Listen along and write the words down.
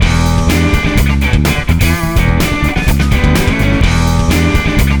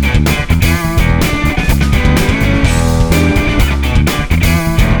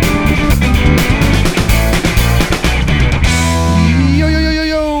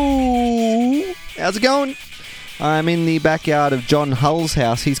How's it going? I'm in the backyard of John Hull's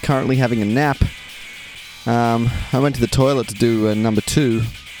house. He's currently having a nap. I went to the toilet to do number 2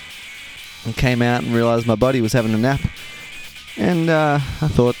 and came out and realised my buddy was having a nap. And I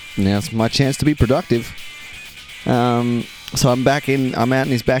thought, now's my chance to be productive. So I'm out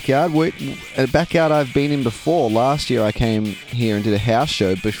in his backyard. A backyard I've been in before. Last year I came here and did a house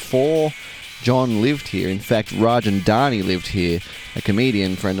show before John lived here. In fact, Rajan Dani lived here, a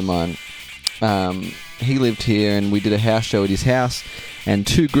comedian friend of mine. He lived here and we did a house show at his house, and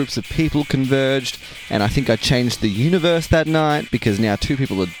 2 groups of people converged, and I think I changed the universe that night because now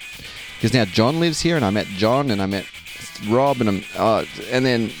John lives here, and I met John and I met Rob, and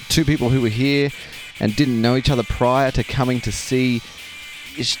then 2 people who were here and didn't know each other prior to coming to see.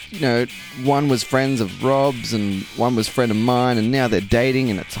 One was friends of Rob's and one was friend of mine, and now they're dating,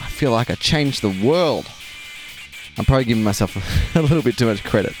 and I feel like I changed the world. I'm probably giving myself a little bit too much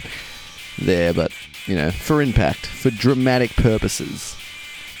credit there, but for impact, for dramatic purposes,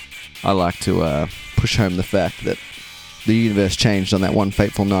 I like to push home the fact that the universe changed on that one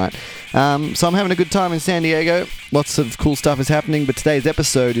fateful night. So I'm having a good time in San Diego. Lots of cool stuff is happening, but today's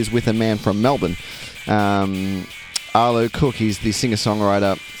episode is with a man from Melbourne. Arlo Cook. He's the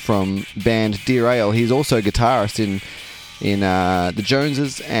singer-songwriter from band Derail. He's also a guitarist in the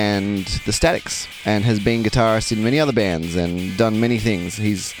Joneses and the Statics, and has been guitarist in many other bands and done many things.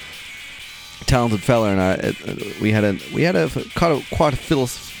 He's a talented fella, and we had a quite a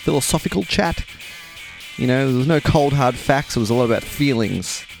philosophical chat. There was no cold hard facts. It was a lot about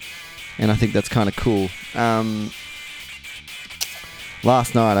feelings, and I think that's kind of cool.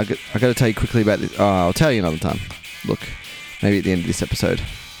 Last night, I got to tell you quickly about this. I'll tell you another time. Look, maybe at the end of this episode.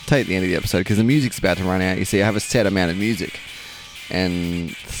 I'll tell you at the end of the episode, because the music's about to run out. You see, I have a set amount of music, and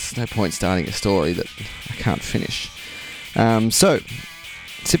there's no point starting a story that I can't finish. So,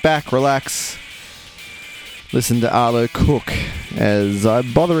 sit back, relax, listen to Arlo Cook as I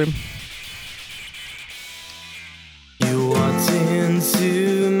bother him. You walked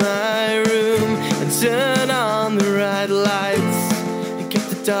into my room and turned on the right lights and kept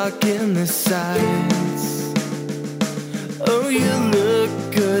the dark in the sides. Oh, you look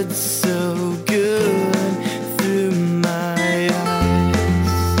good, so good through my eyes.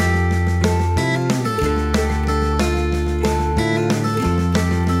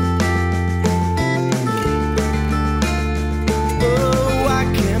 Oh, I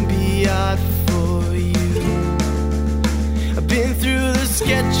can be out for you. I've been through the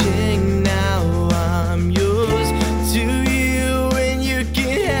sketching, now I'm yours. To you, and you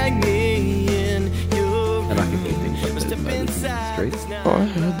can hang me in your And I can do things like that in the streets. Oh, I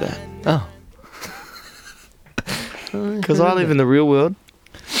heard that. Oh. Because I live in the real world,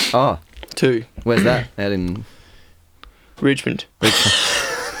 Oh, too. where's that? Out in... Richmond.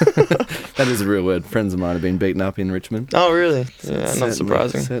 That is a real word. Friends of mine have been beaten up in Richmond. Oh, really? Yeah, not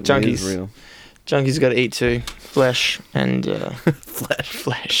surprising. Certainly is real. Junkies got to eat too. Flesh and...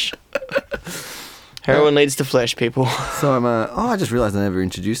 Flesh. Heroin leads to flesh, people. So I'm... I just realised I never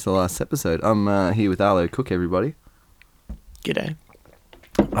introduced the last episode. I'm here with Arlo Cook, everybody. G'day.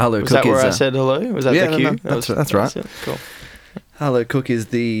 Arlo Was Cook that where is... I said hello? Was that the cue? No, that's right. It. Cool. Arlo Cook is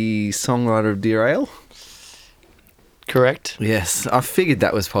the songwriter of Derail. Correct. Yes, I figured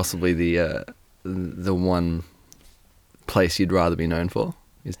that was possibly the one place you'd rather be known for.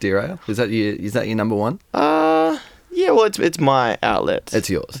 Is Derail? Is that your number one? Yeah. Well, it's my outlet. It's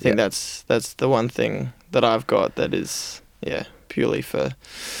yours. I think that's the one thing that I've got that is purely for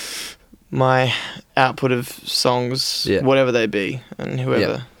my output of sones, whatever they be, and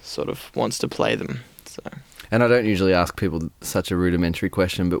whoever sort of wants to play them. So. And I don't usually ask people such a rudimentary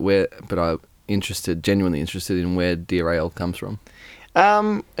question, but I'm genuinely interested in where Derail comes from.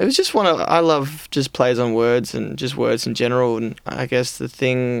 It was just I love just plays on words and just words in general, and I guess the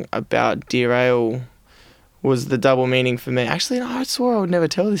thing about Derail was the double meaning for me. Actually, no, I swore I would never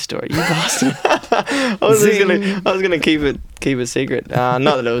tell this story. You bastard. I was gonna keep it secret. Not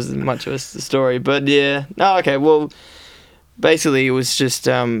that it was much of a story, but yeah. No, okay. Well, basically, it was just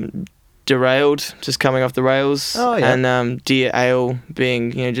derailed, just coming off the rails. Oh yeah. And Dear Ale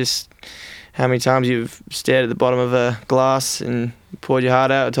being just how many times you've stared at the bottom of a glass and poured your heart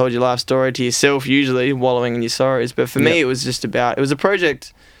out, or told your life story to yourself, usually wallowing in your sorrows. But for me, it was just about. It was a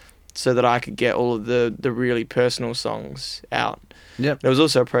project so that I could get all of the really personal songs out. Yep. It was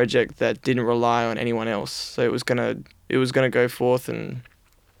also a project that didn't rely on anyone else, so it was gonna go forth and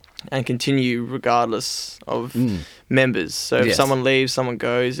continue regardless of members. So if someone leaves, someone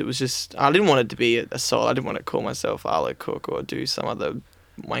goes, it was just I didn't want it to be a solo. I didn't want to call myself Arlo Cook or do some other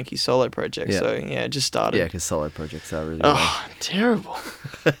wanky solo project. So it just started. Yeah, because solo projects are really terrible.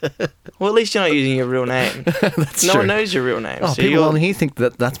 Well, at least you're not using your real name. That's No true. one knows your real name. Oh, so people you're- on here think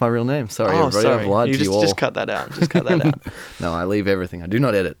that that's my real name. Sorry, Oh, everybody. sorry. I've lied to you all. Just cut that out. Just cut that out. No, I leave everything. I do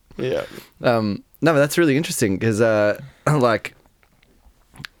not edit. Yeah. No, but that's really interesting because, like,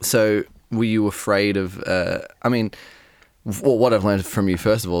 so were you afraid of? I mean, what I've learned from you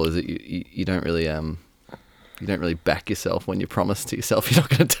first of all is that you don't really back yourself when you promise to yourself you're not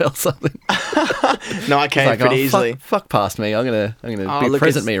going to tell something. No, I came pretty easily. Fuck past me. I'm gonna be look,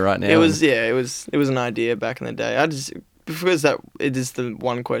 present me right now. It was an idea back in the day. Because it is the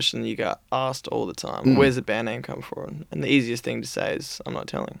one question you get asked all the time. Where's the band name come from? And the easiest thing to say is I'm not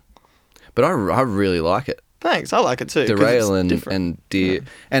telling. But I really like it. Thanks, I like it too. 'cause Derail it's and different. Deer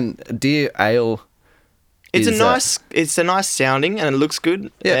and Deer Ale. It's is, a nice sounding and it looks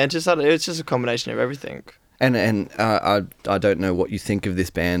good. Yeah. And it's just a combination of everything. And I don't know what you think of this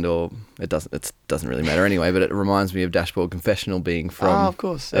band, or it doesn't really matter anyway. But it reminds me of Dashboard Confessional being from of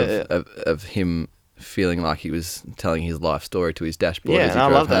course, of him feeling like he was telling his life story to his dashboard Yeah, as he and I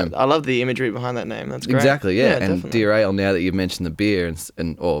drove love home. that. I love the imagery behind that name. That's great. Exactly, yeah. And definitely. Deer Ale, now that you've mentioned the beer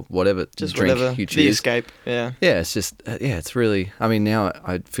and or whatever Just drink whatever. you The choose. escape. Yeah. Yeah, it's just it's really. I mean, now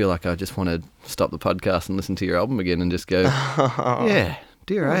I feel like I just want to stop the podcast and listen to your album again and just go, yeah,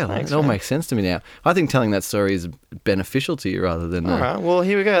 Deer Ale. Thanks, it all man. makes sense to me now. I think telling that story is beneficial to you rather than All right. Well,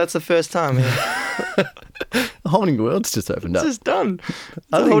 here we go. That's the first time. Yeah. a whole new world's just opened It's up. just done. It's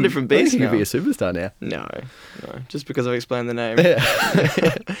I a think- whole different I think beast you now. could be a superstar now. No. Just because I've explained the name. Yeah.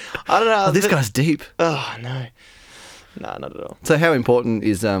 I don't know. Oh, this guy's deep. Oh no. Nah, not at all. So how important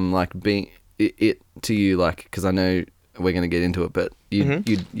is like being it to you? Like, because I know we're going to get into it, but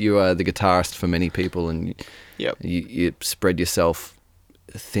you are the guitarist for many people, and Yep. you spread yourself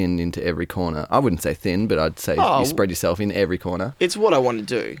thin into every corner. I wouldn't say thin, but I'd say Oh. you spread yourself in every corner. It's what I want to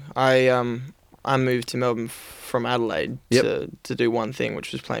do. I moved to Melbourne from Adelaide Yep. to do one thing,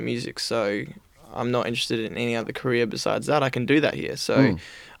 which was play music. So I'm not interested in any other career besides that. I can do that here. So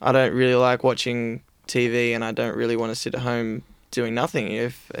I don't really like watching TV, and I don't really want to sit at home doing nothing.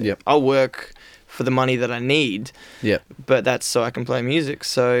 Yep. I'll work for the money that I need, Yeah. but that's so I can play music.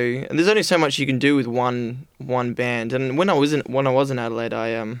 So and there's only so much you can do with one band. And when I was in Adelaide,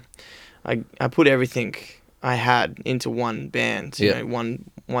 I put everything I had into one band. You Yeah. know,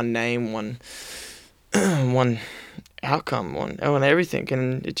 one name, one outcome, one everything,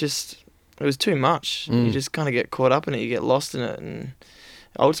 and it was too much. You just kind of get caught up in it. You get lost in it, and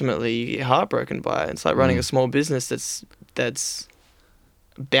ultimately you get heartbroken by it. It's like running a small business that's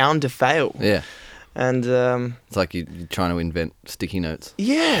bound to fail. Yeah. And It's like you're trying to invent sticky notes.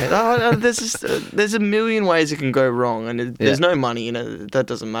 yeah, there's a million ways it can go wrong, and there's no money in it. That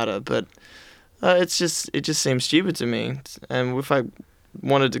doesn't matter, but it just seems stupid to me. And if I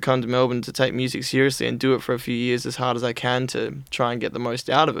wanted to come to Melbourne to take music seriously and do it for a few years as hard as I can to try and get the most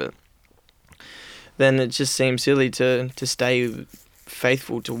out of it, then it just seems silly to stay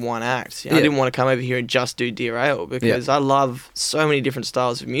faithful to one act. I didn't want to come over here and just do Deer Ale because I love so many different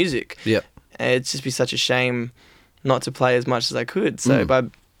styles of music. Yep. It'd just be such a shame not to play as much as I could. So by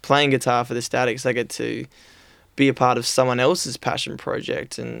playing guitar for the Statics, I get to be a part of someone else's passion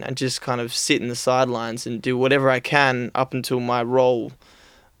project and just kind of sit in the sidelines and do whatever I can up until my role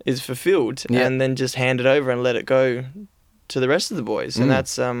is fulfilled, and then just hand it over and let it go to the rest of the boys. And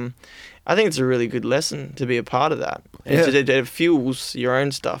that's I think it's a really good lesson to be a part of that. It fuels your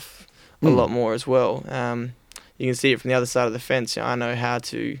own stuff a lot more as well. You can see it from the other side of the fence. I know how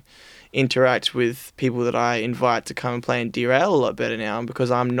to interact with people that I invite to come and play in Deer Ale a lot better now because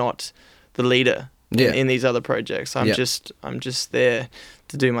I'm not the leader in these other projects. I'm just there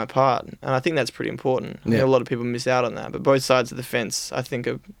to do my part, and I think that's pretty important. I think a lot of people miss out on that, but both sides of the fence I think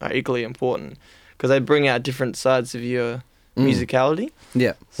are equally important because they bring out different sides of your musicality.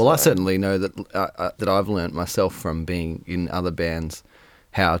 Yeah. Well, I certainly know that that I've learnt myself from being in other bands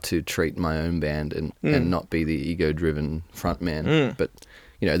how to treat my own band and not be the ego-driven frontman. But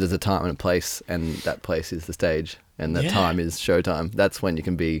there's a time and a place, and that place is the stage, and that time is showtime. That's when you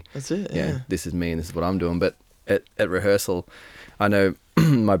can be. That's it. Yeah. This is me, and this is what I'm doing. But at rehearsal, I know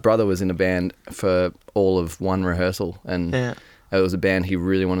my brother was in a band for all of one rehearsal, and it was a band he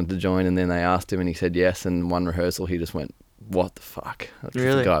really wanted to join, and then they asked him, and he said yes. And one rehearsal, he just went, "What the fuck?"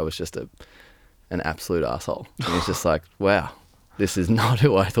 Really? The guy was just an absolute asshole. And he's just like, "Wow, this is not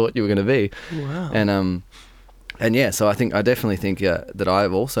who I thought you were going to be." Wow. And yeah, so I definitely think that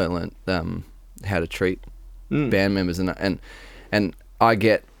I've also learnt how to treat band members, and I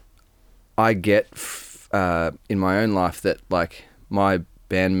get in my own life that like my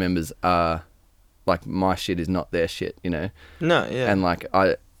band members are like my shit is not their shit, No, yeah. and like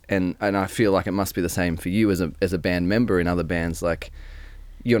I feel like it must be the same for you as a band member in other bands. Like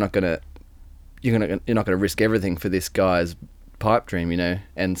you're not gonna risk everything for this guy's pipe dream, you know.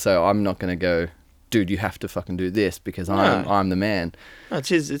 And so I'm not gonna go, dude, you have to fucking do this because I'm the man. No, it's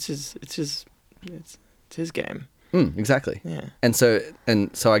his game. Exactly. Yeah. And so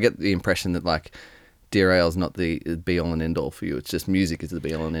I get the impression that like Derail's not the be all and end all for you. It's just music is the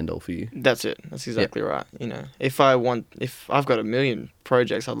be all and end all for you. That's it. That's exactly right. You know, if I've got a million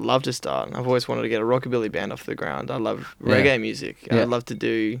projects I'd love to start. I've always wanted to get a rockabilly band off the ground. I love reggae music. Yeah. I'd love to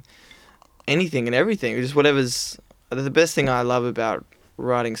do anything and everything. Just whatever's the best thing I love about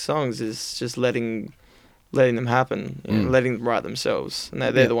writing songs is just letting them happen, you know, letting them write themselves, and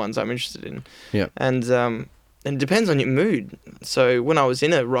they're the ones I'm interested in. Yeah. And it depends on your mood. So when I was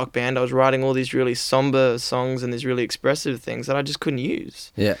in a rock band, I was writing all these really somber songs and these really expressive things that I just couldn't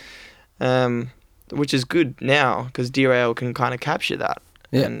use. Yeah. Which is good now because Derail can kind of capture that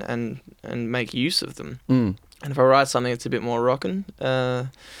and make use of them. Mm. And if I write something that's a bit more rockin',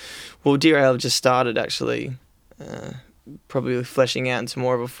 well, Derail just started actually probably fleshing out into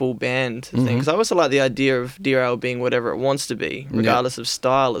more of a full band thing. Because I also like the idea of Derail being whatever it wants to be, regardless of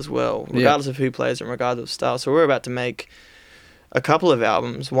style as well, regardless of who plays it, regardless of style. So we're about to make a couple of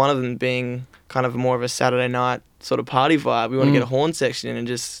albums, one of them being kind of more of a Saturday night sort of party vibe. We want to get a horn section in and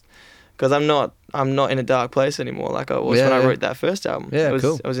just... Because I'm not in a dark place anymore like I was when I wrote that first album. Yeah,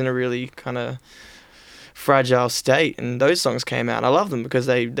 cool. I was in a really kind of fragile state, and those songs came out. And I love them because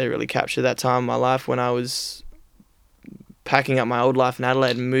they really capture that time in my life when I was packing up my old life in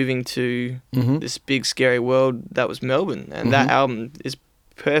Adelaide and moving to this big scary world that was Melbourne. And that album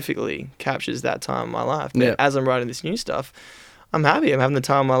perfectly captures that time in my life. But as I'm writing this new stuff, I'm happy. I'm having the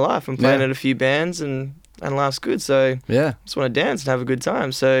time of my life. I'm playing at a few bands and life's good. So I just want to dance and have a good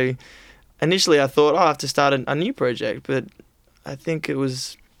time. So initially I thought, I have to start a new project. But I think it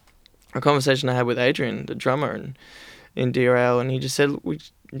was a conversation I had with Adrian, the drummer in Derail, and he just said,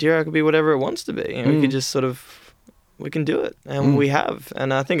 Derail could be whatever it wants to be. And we could just sort of... we can do it, and we have,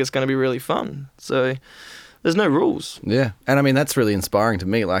 and I think it's going to be really fun. So there's no rules. Yeah, and I mean that's really inspiring to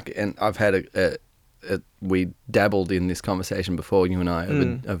me. Like, and I've had we dabbled in this conversation before, you and I,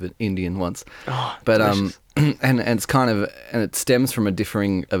 of an Indian once. Oh, but delicious. and it's kind of, and it stems from a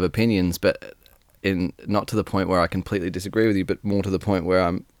differing of opinions, but in not to the point where I completely disagree with you, but more to the point where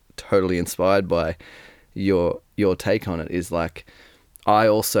I'm totally inspired by your take on it. Is like, I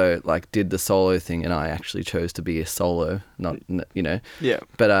also like did the solo thing, and I actually chose to be a solo, not you know. Yeah.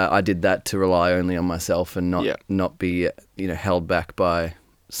 But I did that to rely only on myself and not be held back by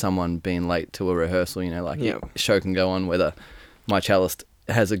someone being late to a rehearsal. You know, like show can go on whether my cellist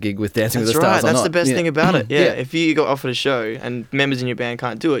has a gig with Dancing with the Stars or not. That's the best thing about it. Yeah. If you got offered a show and members in your band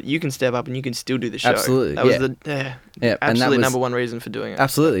can't do it, you can step up and you can still do the show. Absolutely. That was the absolutely number one reason for doing it.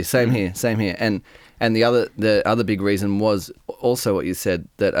 Absolutely. Same here. And the other big reason was also what you said,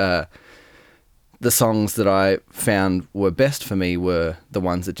 that the songs that I found were best for me were the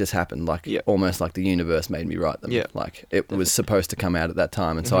ones that just happened, like almost like the universe made me write them. Yeah. Like it was supposed to come out at that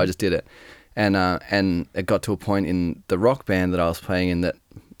time, and so I just did it. And it got to a point in the rock band that I was playing in that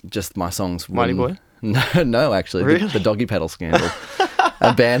just my songs Mighty Boy? No, actually, Really? the Doggy Paddle Scandal.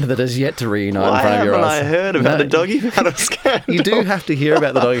 A band that has yet to reunite in front of your eyes. Why haven't I heard about the Doggy Paddle Scandal? You do have to hear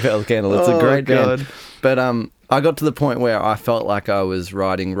about the Doggy Paddle Scandal. It's a great band. But I got to the point where I felt like I was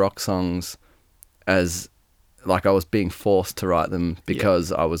writing rock songs as like I was being forced to write them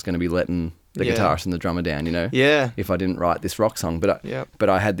because I was going to be letting the guitarist and the drummer down, you know? Yeah. If I didn't write this rock song. But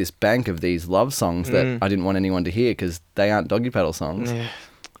I had this bank of these love songs that I didn't want anyone to hear because they aren't Doggy Paddle songs. Yeah.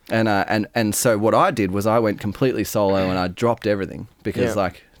 And so what I did was I went completely solo and I dropped everything because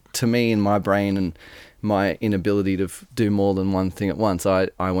like to me in my brain and my inability to do more than one thing at once, I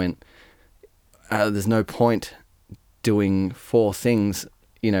went, there's no point doing 4 things,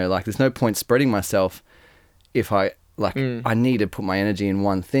 you know, like there's no point spreading myself if I need to put my energy in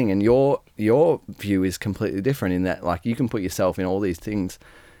one thing. And your view is completely different in that like you can put yourself in all these things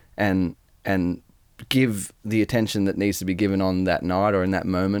and give the attention that needs to be given on that night or in that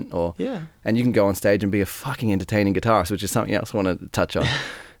moment, and you can go on stage and be a fucking entertaining guitarist, which is something else I want to touch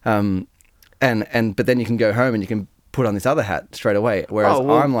on. But then you can go home and you can put on this other hat straight away. Whereas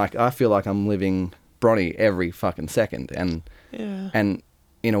I'm like, I feel like I'm living Bronny every fucking second, and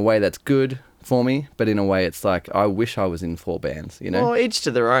in a way that's good for me, but in a way it's like I wish I was in 4 bands, you know. Well, each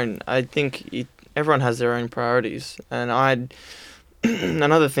to their own. I think everyone has their own priorities, and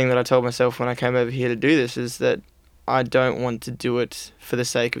another thing that I told myself when I came over here to do this is that I don't want to do it for the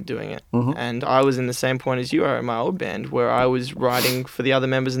sake of doing it. And I was in the same point as you are in my old band, where I was writing for the other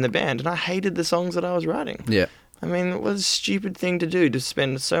members in the band, and I hated the songs that I was writing. Yeah. I mean, it was a stupid thing to do, to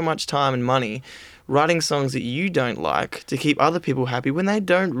spend so much time and money writing songs that you don't like to keep other people happy when they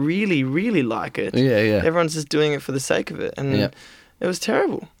don't really, really like it. Yeah. Everyone's just doing it for the sake of it. And it was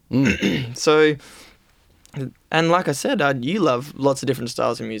terrible. So, and like I said, you love lots of different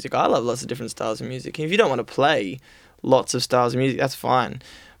styles of music. I love lots of different styles of music. If you don't want to play lots of styles of music, that's fine.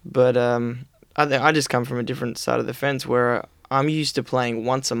 But I just come from a different side of the fence where I'm used to playing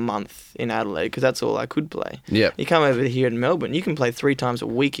once a month in Adelaide because that's all I could play. Yeah. You come over here in Melbourne, you can play 3 times a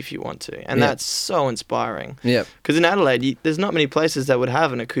week if you want to, and that's so inspiring. Yeah. Because in Adelaide, there's not many places that would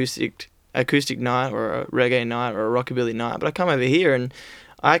have an acoustic night or a reggae night or a rockabilly night. But I come over here and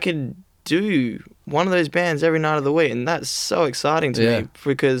I could do one of those bands every night of the week, and that's so exciting to me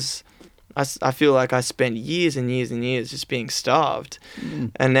because I feel like I spent years and years and years just being starved,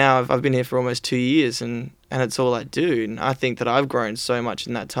 and now I've been here for almost 2 years, and it's all I do. And I think that I've grown so much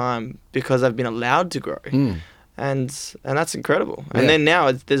in that time because I've been allowed to grow, and that's incredible. And then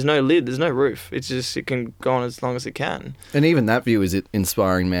now there's no lid, there's no roof. It's just it can go on as long as it can. And even that view is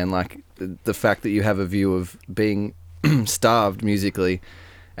inspiring, man. Like the fact that you have a view of being starved musically.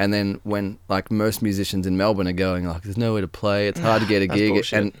 And then when, like, most musicians in Melbourne are going, like, there's nowhere to play, it's hard to get a gig.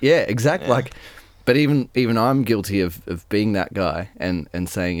 Bullshit. And exactly. Yeah. Like, but even I'm guilty of being that guy and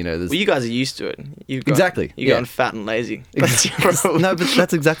saying, you know, there's... Well, you guys are used to it. You've gotten fat and lazy. That's your problem. No, but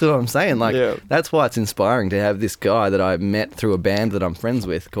that's exactly what I'm saying. Like, that's why it's inspiring to have this guy that I met through a band that I'm friends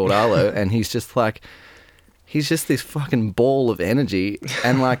with called Arlo, and he's just this fucking ball of energy.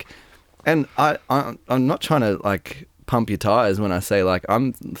 And, like, and I'm not trying to, like... pump your tires when I say, like,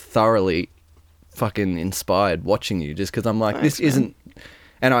 I'm thoroughly fucking inspired watching you, just because I'm like, Thanks, this isn't,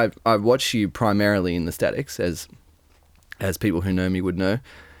 and I watch you primarily in the Statics, as people who know me would know,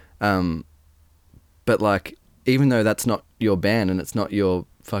 but, like, even though that's not your band and it's not your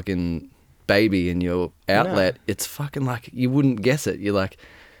fucking baby and your outlet, it's fucking, like, you wouldn't guess it.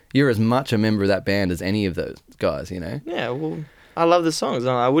 You're as much a member of that band as any of those guys, you know? Yeah, well, I love the songs,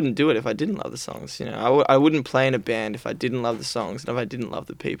 and I wouldn't do it if I didn't love the songs. You know, I wouldn't play in a band if I didn't love the songs and if I didn't love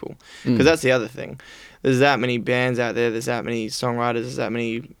the people. Because that's the other thing. There's that many bands out there. There's that many songwriters. There's that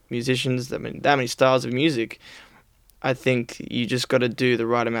many musicians. That many styles of music. I think you just got to do the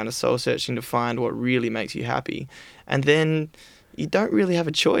right amount of soul searching to find what really makes you happy, and then you don't really have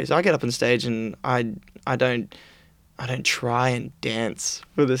a choice. I get up on stage and I don't try and dance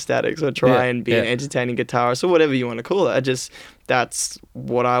for the Statics or try and be an entertaining guitarist or whatever you want to call it. That's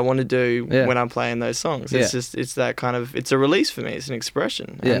what I want to do when I'm playing those songs. It's that kind of, it's a release for me. It's an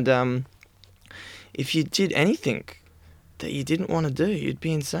expression. Yeah. And if you did anything that you didn't want to do, you'd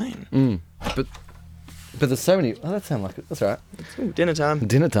be insane. But there's so many, that sounds like it. That's all right. Ooh, dinner time.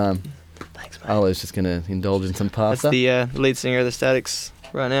 Thanks, mate. Arlo's just going to indulge in some pasta. That's the lead singer of the Statics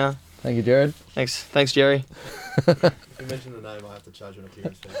right now. Thank you, Jared. Thanks, Jerry. If you mention the name, I have to charge you an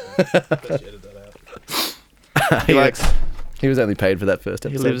appearance fee. So bet you edit that out. He was only paid for that first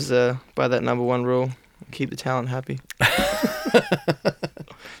episode. He lives by that number one rule: keep the talent happy.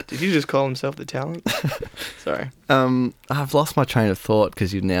 Did you just call himself the talent? Sorry. I've lost my train of thought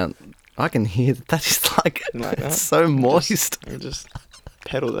because I can hear that is like that? It's so moist. You just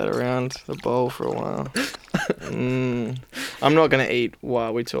pedal that around the bowl for a while. I'm not going to eat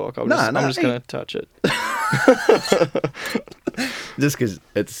while we talk. I'm just going to touch it. Just because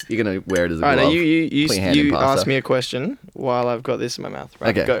you're going to wear it as a glove. All right, you asked me a question while I've got this in my mouth.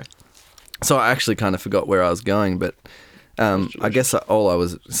 Right, okay. Go. So I actually kind of forgot where I was going, but I guess all I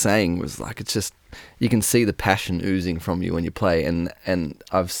was saying was, like, it's just, you can see the passion oozing from you when you play, and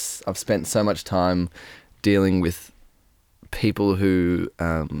I've spent so much time dealing with people who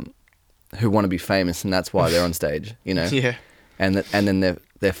want to be famous, and that's why they're on stage, you know. Yeah. And then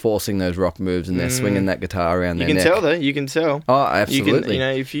they're forcing those rock moves and they're swinging that guitar around their neck. You can tell, though. You can tell. Oh, absolutely. You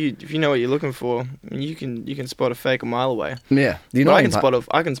can, if you know what you're looking for, you can spot a fake a mile away. Yeah. I can spot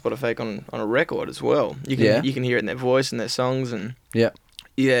a fake on a record as well. You can hear it in their voice and their songs, and yeah,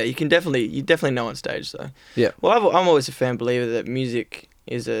 you definitely know on stage though. Yeah. Well, I'm always a firm believer that music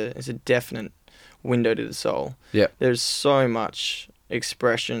is a definite window to the soul. Yeah. There's so much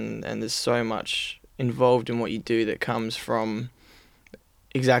expression and there's so much involved in what you do that comes from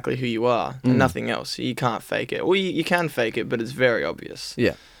exactly who you are and nothing else. You can't fake it. Well, you can fake it, but it's very obvious.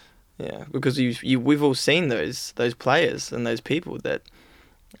 Yeah. Yeah, because we've all seen those players and those people that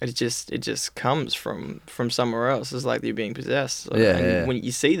it just comes from somewhere else. It's like you're being possessed. When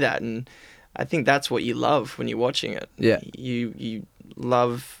you see that, and I think that's what you love when you're watching it. Yeah. You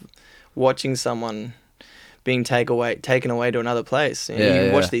love watching someone being taken away to another place. You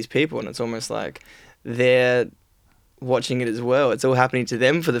watch these people and it's almost like they're watching it as well. It's all happening to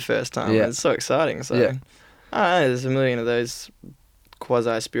them for the first time. Yeah. It's so exciting. So I don't know, there's a million of those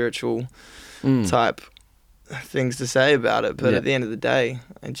quasi-spiritual type things to say about it. But Yeah. at the end of the day,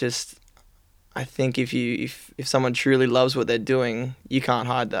 I think if someone truly loves what they're doing, you can't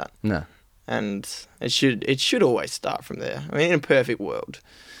hide that. No. And it should always start from there. I mean, in a perfect world,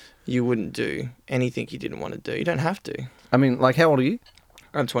 you wouldn't do anything you didn't want to do. You don't have to. I mean, like, how old are you?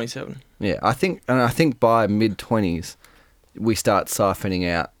 I'm 27. Yeah, I think by mid-20s, we start siphoning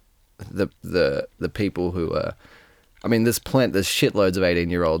out the people who are. I mean, there's shitloads of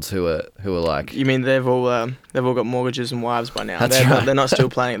 18-year-olds who are like. You mean they've all got mortgages and wives by now? That's they're right. Not, they're not still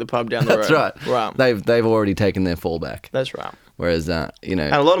playing at the pub down the That's road. right. Right. They've already taken their fallback. That's right. Whereas you know.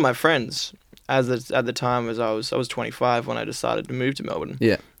 And a lot of my friends, at the time, as I was 25 when I decided to move to Melbourne.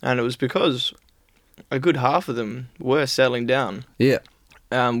 Yeah. And it was because a good half of them were settling down. Yeah.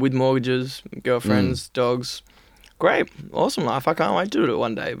 With mortgages, girlfriends, dogs. Great, awesome life. I can't wait to do it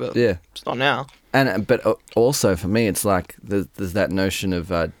one day, but Yeah. it's not now. But also for me, it's like there's that notion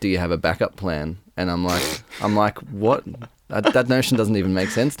of do you have a backup plan? And I'm like, what? That notion doesn't even make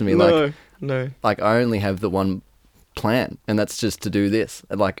sense to me. No. Like I only have the one plan, and that's just to do this.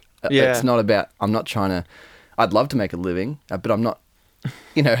 Like Yeah. it's not about. I'm not trying to. I'd love to make a living, but I'm not. I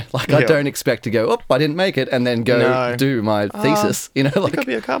Yeah. don't expect to go. Oh, I didn't make it, and then go No. do my thesis. I think I'll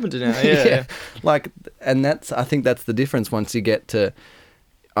be a carpenter now. Yeah. Like, and I think that's the difference once you get to.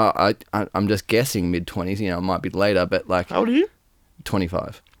 I'm just guessing mid-20s. It might be later, but like How old are you?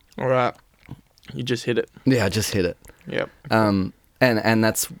 25. All right. You just hit it. Yeah, I just hit it. Yep. And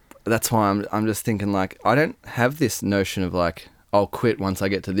that's why I'm just thinking like I don't have this notion of like I'll quit once I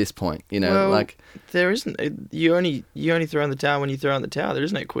get to this point. Well, like there isn't. You only throw in the towel when you throw in the towel. There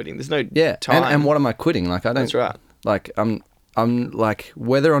is no quitting. There's no yeah. time. And what am I quitting? Like I don't. That's right. Like I'm like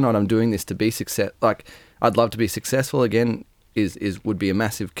whether or not I'm doing this to be success. Like I'd love to be successful again. Would be a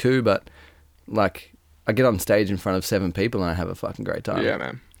massive coup, but like I get on stage in front of 7 people and I have a fucking great time. Yeah,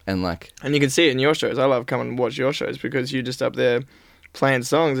 man. And like And you can see it in your shows. I love coming and watch your shows because you're just up there playing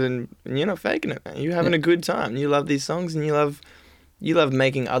songs and you're not faking it, man. You're having a good time. You love these songs and you love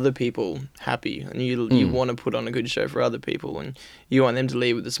making other people happy and you want to put on a good show for other people and you want them to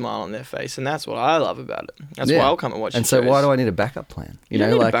leave with a smile on their face, and that's what I love about it. That's why I'll come and watch And your so shows. why do I need a backup plan? You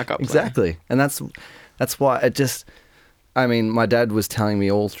don't need a backup plan. Exactly. And that's why it just I mean, my dad was telling me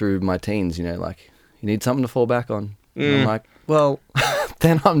all through my teens, like you need something to fall back on. And I'm like, well,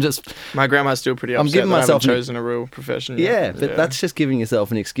 then I'm just My grandma's still pretty upset. I'm giving that myself I haven't chosen a real profession yet. yeah, but that's just giving yourself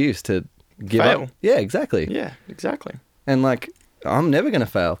an excuse to give Fail. up. Yeah, exactly. Yeah, exactly. And like I'm never going to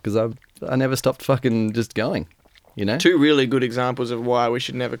fail because I never stopped fucking just going, Two really good examples of why we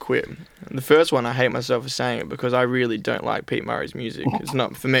should never quit. The first one, I hate myself for saying it because I really don't like Pete Murray's music. It's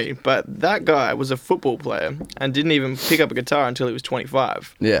not for me. But that guy was a football player and didn't even pick up a guitar until he was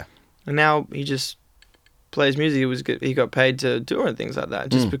 25. Yeah. And now he just plays music. He got paid to tour and things like that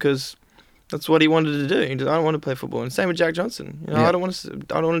just because that's what he wanted to do. He just, I don't want to play football. And same with Jack Johnson. Yeah. I don't want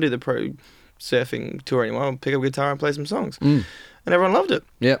to do the pro surfing tour anymore. I'll pick up a guitar and play some songs. And everyone loved it.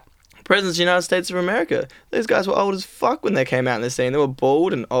 Yeah. Presidents of the United States of America. These guys were old as fuck when they came out in the scene. They were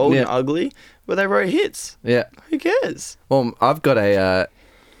bald and old and ugly, but they wrote hits. Yeah. Who cares? Well, I've got I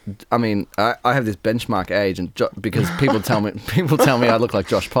have this benchmark age, and because people tell me I look like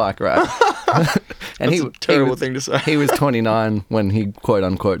Josh Pike, right? And That's a terrible thing to say. He was 29 when he quote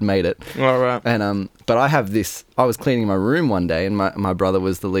unquote made it. All right. And but I have this. I was cleaning my room one day, and my brother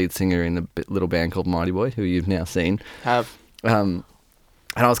was the lead singer in a little band called Mighty Boy, who you've now seen.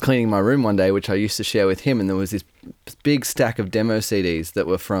 And I was cleaning my room one day, which I used to share with him, and there was this big stack of demo CDs that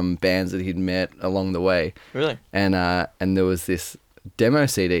were from bands that he'd met along the way. Really? And there was this demo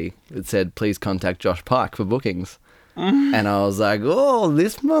CD that said, "Please contact Josh Pike for bookings." And I was like, "Oh,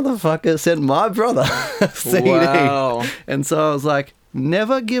 this motherfucker sent my brother a CD." Wow. And so I was like,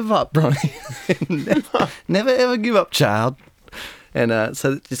 "Never give up, Bronny. never ever give up, child." And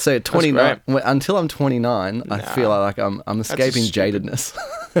so 29 until I'm 29, I feel like I'm escaping jadedness.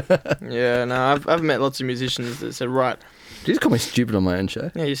 Yeah, no, I've met lots of musicians that said, right. Did you just call me stupid on my own show?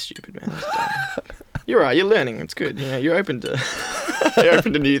 Yeah, you're stupid, man. That's dumb. You're right. You're learning. It's good. You're open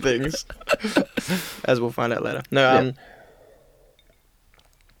to new things, as we'll find out later. No,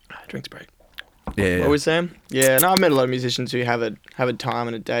 drinks break. Yeah. What were we saying? Yeah, no, I've met a lot of musicians who have a time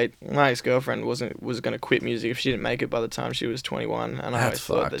and a date. My ex-girlfriend was going to quit music if she didn't make it by the time she was 21, and I always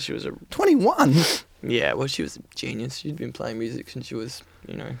thought that she was 21. Yeah, well, she was a genius. She'd been playing music since she was,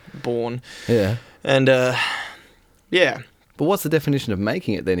 born. Yeah. And yeah. But what's the definition of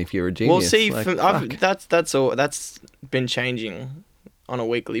making it then? If you're a genius? Well, see, that's all. That's been changing on a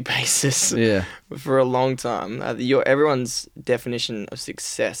weekly basis. Yeah. For a long time, everyone's definition of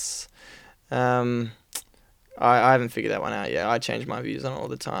success. I I haven't figured that one out yet. I change my views on it all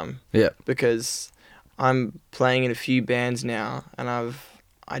the time. Yeah. Because I'm playing in a few bands now, and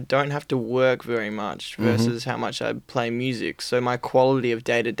I don't have to work very much versus how much I play music. So my quality of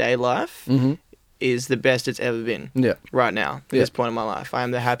day-to-day life is the best it's ever been. Yeah. Right now, at this point in my life, I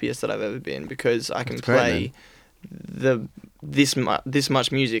am the happiest that I've ever been because I can play this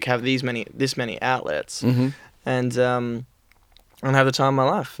much music, have this many outlets, and have the time of my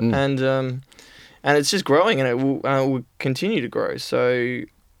life, and it's just growing, and it will continue to grow. So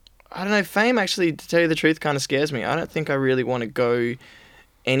I don't know. Fame, actually, to tell you the truth, kind of scares me. I don't think I really want to go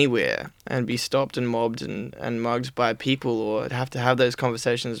anywhere and be stopped and mobbed and mugged by people, or have to have those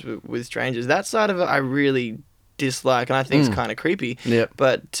conversations with strangers. That side of it I really dislike, and I think it's kind of creepy. Yep.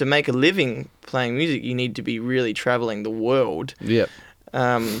 But to make a living playing music, you need to be really traveling the world. Yep.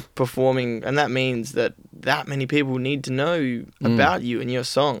 Performing, and that means that many people need to know about you and your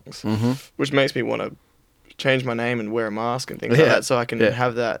songs, which makes me want to change my name and wear a mask and things like that, so I can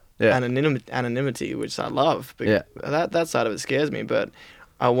have that anonymity, which I love. But that side of it scares me, but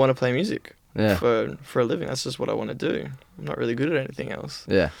I want to play music for a living. That's just what I want to do. I'm not really good at anything else.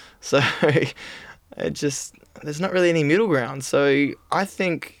 Yeah. So there's not really any middle ground. So I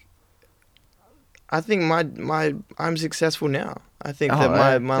think I'm successful now. I think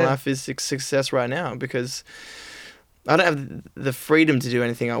that my life is success right now because I don't have the freedom to do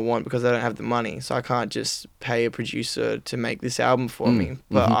anything I want because I don't have the money. So I can't just pay a producer to make this album for me.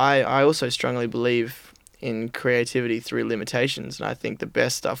 But I also strongly believe in creativity through limitations. And I think the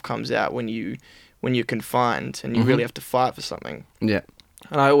best stuff comes out when you're confined and you really have to fight for something. Yeah.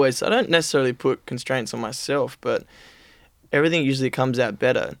 And I don't necessarily put constraints on myself, but everything usually comes out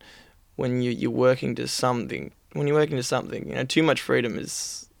better when you're working to something. When you're working to something, too much freedom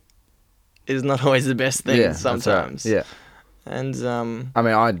is not always the best thing sometimes. Right. Yeah. And I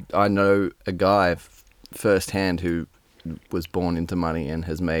mean, I know a guy firsthand who was born into money and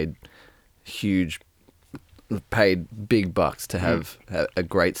has paid big bucks to have a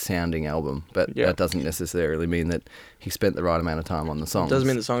great sounding album, but that doesn't necessarily mean that he spent the right amount of time on the songs. Doesn't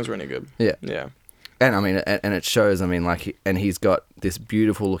mean the songs were any good. Yeah. Yeah. And I mean, and it shows. I mean, like, and he's got this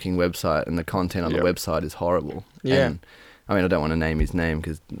beautiful looking website, and the content on the website is horrible. Yeah. And, I mean, I don't want to name his name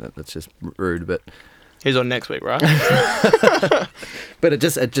because that's just rude, but he's on next week, right? But it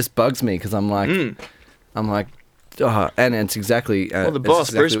just bugs me because I'm like, and it's exactly. Well, the boss,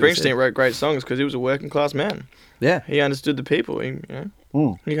 Bruce Springsteen, wrote great songs because he was a working class man. Yeah, he understood the people. He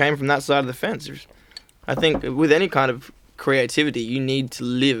came from that side of the fence. I think with any kind of creativity, you need to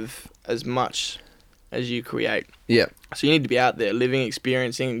live as much as you create. Yeah. So you need to be out there living,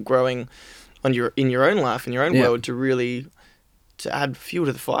 experiencing, growing in your own life, in your own world, to add fuel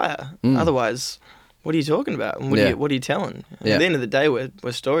to the fire. Otherwise, what are you talking about? And what are you telling? At the end of the day, we're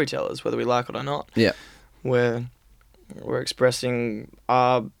storytellers, whether we like it or not. Yeah. We're expressing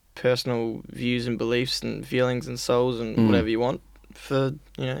our personal views and beliefs and feelings and souls and whatever you want for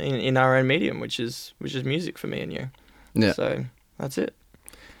in our own medium, which is music for me and you. Yeah. So that's it.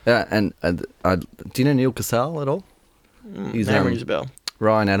 Yeah, and do you know Neil Casale at all? He's name rings a bell.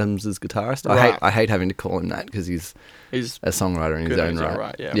 Ryan Adams' guitarist. Right. I hate having to call him that because he's a songwriter in his own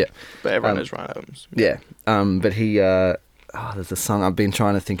right. Yeah. But everyone knows Ryan Adams. Yeah. But he there's a song I've been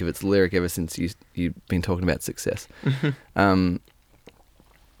trying to think of its lyric ever since you've been talking about success. But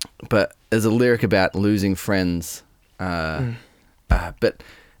there's a lyric about losing friends. But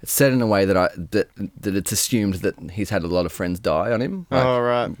it's said in a way that it's assumed that he's had a lot of friends die on him.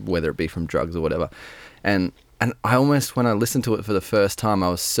 Like, whether it be from drugs or whatever. And I almost, when I listened to it for the first time, I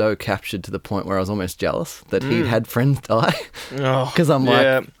was so captured to the point where I was almost jealous that he'd had friends die. Because I'm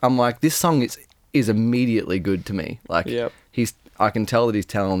like, this song is immediately good to me. Like, I can tell that he's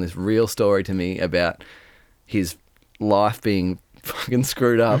telling this real story to me about his life being fucking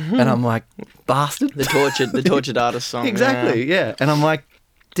screwed up. And I'm like, bastard. The tortured artist song. Exactly, yeah. And I'm like,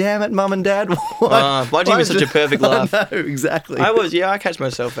 damn it, Mum and Dad. Why'd you give me such a perfect laugh? I know, exactly. I catch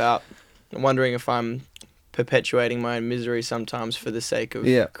myself out wondering if I'm perpetuating my own misery sometimes for the sake of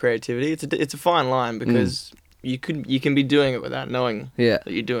creativity. It's a fine line because you can be doing it without knowing that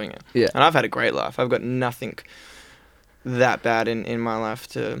you're doing it. Yeah. And I've had a great life. I've got nothing that bad in my life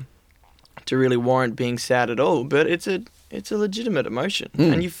to really warrant being sad at all. But it's a legitimate emotion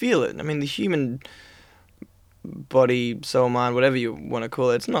and you feel it. I mean, the human body, soul, mind, whatever you want to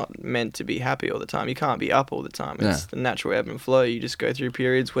call it, it's not meant to be happy all the time. You can't be up all the time. It's the natural ebb and flow. You just go through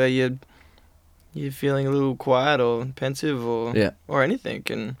periods where you're feeling a little quiet or pensive or anything,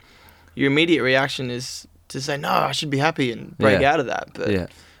 and your immediate reaction is to say, no, I should be happy and break out of that. But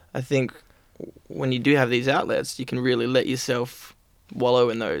I think when you do have these outlets, you can really let yourself wallow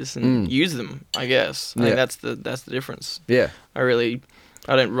in those and use them, I guess. I think that's the difference. Yeah.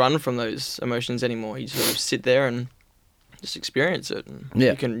 I don't run from those emotions anymore. You sort of sit there and just experience it. And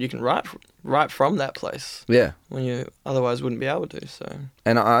you can write from that place. Yeah. When you otherwise wouldn't be able to. So.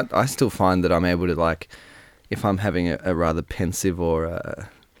 And I still find that I'm able to, like, if I'm having a rather pensive or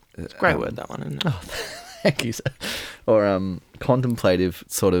it's a great word, that one, isn't it? Oh, thank you, sir. Or contemplative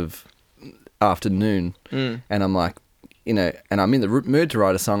sort of afternoon, and I'm like, you know, and I'm in the mood to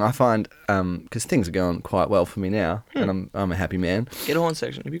write a song. I find, because things are going quite well for me now, and I'm a happy man. Get a horn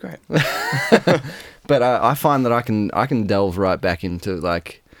section, it'd be great. But I find that I can delve right back into,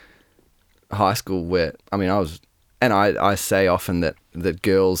 like, high school, where I say often that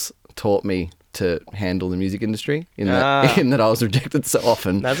girls taught me to handle the music industry in that I was rejected so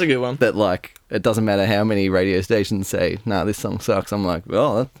often. That's a good one. That, like, it doesn't matter how many radio stations say, "Nah, this song sucks." I'm like,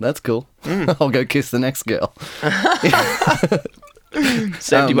 well, that's cool. I'll go kiss the next girl.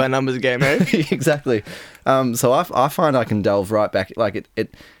 Safety by numbers game, eh? Exactly. So I find I can delve right back. Like,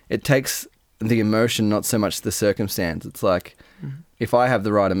 it takes the emotion, not so much the circumstance. It's like, if I have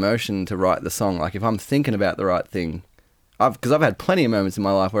the right emotion to write the song, like if I'm thinking about the right thing, because I've had plenty of moments in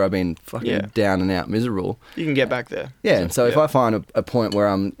my life where I've been fucking down and out miserable. You can get back there. Yeah, and so if I find a point where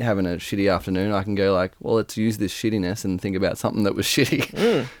I'm having a shitty afternoon, I can go like, well, let's use this shittiness and think about something that was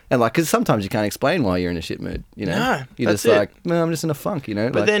shitty. And like, because sometimes you can't explain why you're in a shit mood, you know? No, you're that's just it. like, no, I'm just in a funk, you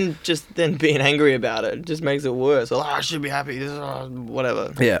know? But like, then being angry about it just makes it worse. Well, I should be happy.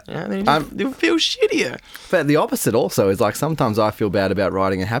 Whatever. Yeah. Then you feel shittier. But the opposite also is like, sometimes I feel bad about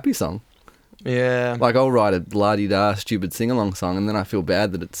writing a happy song. Yeah. Like, I'll write a la-di-da stupid sing-along song and then I feel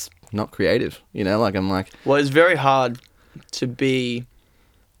bad that it's not creative, you know? Like, I'm like... Well, it's very hard to be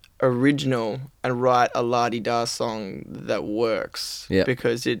original and write a la-di-da song that works. Yeah.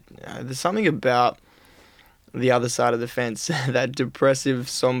 Because there's something about the other side of the fence, that depressive,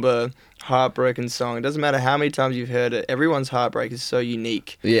 somber, heartbroken song. It doesn't matter how many times you've heard it. Everyone's heartbreak is so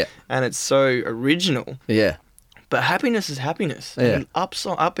unique. Yeah. And it's so original. Yeah. But happiness is happiness. Yeah. And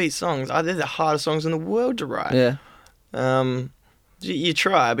upbeat songs, they're the hardest songs in the world to write. Yeah. You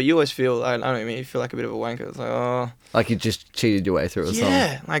try, but you always feel, I don't mean, you feel like a bit of a wanker. It's like, oh. Like you just cheated your way through a song.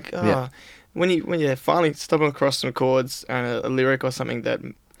 Yeah, like, oh. Yeah. When you finally stumble across some chords and a lyric or something that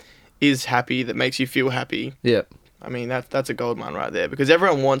is happy, that makes you feel happy. Yeah. I mean, that's a gold mine right there. Because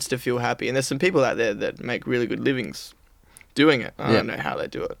everyone wants to feel happy. And there's some people out there that make really good livings doing it. I don't know how they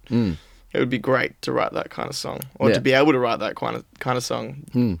do it. It would be great to write that kind of song, or to be able to write that kind of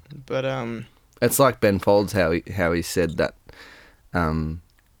song. But it's like Ben Folds, how he said that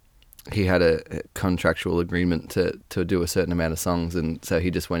he had a contractual agreement to do a certain amount of songs, and so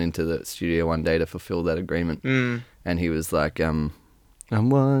he just went into the studio one day to fulfill that agreement. And he was like, "I'm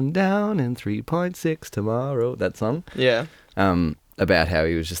 1 down and 3.6 tomorrow." That song. Yeah. About how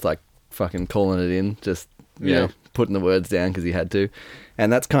he was just like fucking calling it in, just you know, putting the words down because he had to, and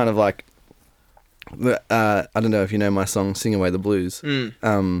that's kind of like. I don't know if you know my song "Sing Away the Blues,"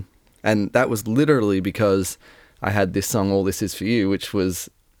 and that was literally because I had this song "All This Is For You," which was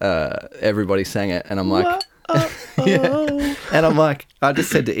everybody sang it, and I'm like, yeah, and I'm like, I just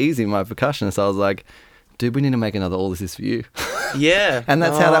said to Easy, my percussionist, I was like, dude, we need to make another "All This Is For You." Yeah, and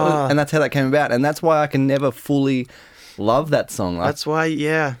that's how that was, and that's how that came about, and that's why I can never fully love that song. Like, that's why,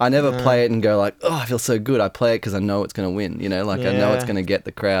 I never play it and go like, oh, I feel so good. I play it because I know it's going to win. You know, like I know it's going to get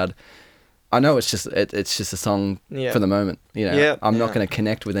the crowd. I know it's just a song for the moment, you know. I'm not going to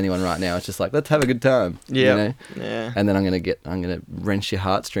connect with anyone right now. It's just like, let's have a good time, you know. Yeah. And then I'm going to wrench your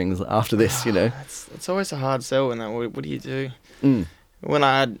heartstrings after this, you know. It's always a hard sell when that. What do you do? When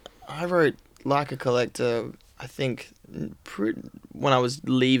I wrote Like a Collector, I think when I was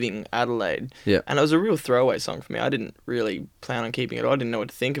leaving Adelaide. Yeah. And it was a real throwaway song for me. I didn't really plan on keeping it. I didn't know what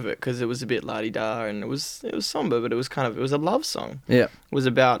to think of it because it was a bit la-di-da and it was somber, but it was a love song. Yeah. It was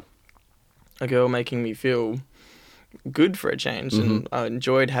about a girl making me feel good for a change, and I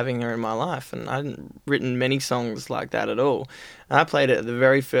enjoyed having her in my life, and I hadn't written many songs like that at all. And I played it at the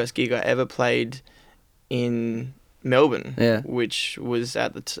very first gig I ever played in Melbourne, which was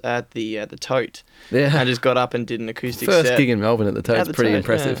at the Tote. Yeah. I just got up and did an acoustic first set. Gig in Melbourne at the Tote. It's pretty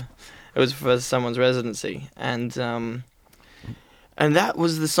impressive. Yeah. It was for someone's residency, and that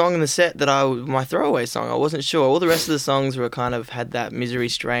was the song in the set my throwaway song. I wasn't sure. All the rest of the songs were kind of had that misery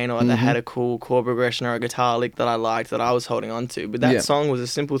strain, or they had a cool chord progression or a guitar lick that I liked that I was holding on to. But that song was a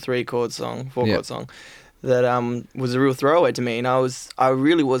simple 4-chord song that was a real throwaway to me. And I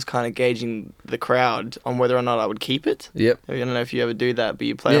really was kind of gauging the crowd on whether or not I would keep it. Yep. I don't know if you ever do that, but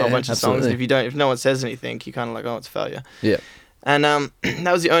you play a whole bunch of songs, and if no one says anything, you kind of like, oh, it's a failure. Yeah. And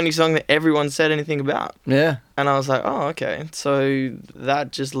that was the only song that everyone said anything about. Yeah. And I was like, oh, okay. So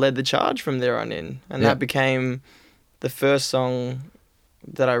that just led the charge from there on in. And Yeah. that became the first song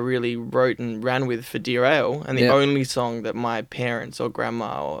that I really wrote and ran with for Derail, and the Yeah. only song that my parents or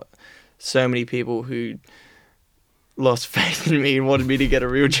grandma or so many people who lost faith in me and wanted me to get a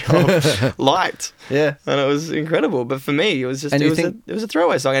real job liked. Yeah. And it was incredible. But for me, it was just And it you was a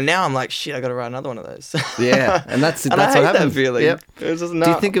throwaway song. And now I'm like, shit, I got to write another one of those. Yeah. And that's and that's I hate what happens. that feeling. Yep. It was just Do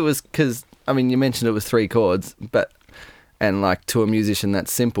you think it was because, I mean, you mentioned it was 3 chords, but, and like to a musician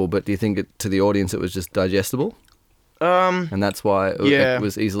that's simple, but do you think to the audience it was just digestible? And that's why it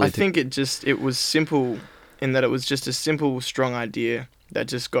was easily... I think it was simple in that it was just a simple, strong idea that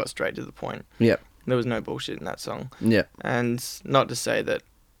just got straight to the point. Yeah. There was no bullshit in that song. Yeah. And not to say that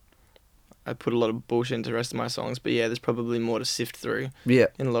I put a lot of bullshit into the rest of my songs, but yeah, there's probably more to sift through Yeah.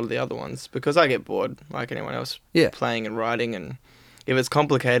 in a lot of the other ones because I get bored like anyone else Yeah. playing and writing, and if it's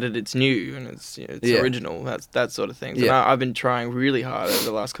complicated, it's new and it's Yeah. original. That's that sort of thing. And Yeah. I've been trying really hard over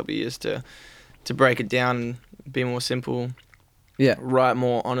the last couple of years to break it down and be more simple. Yeah. Write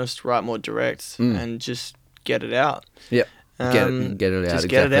more honest, write more direct, and just get it out. Yeah. Get it out. Just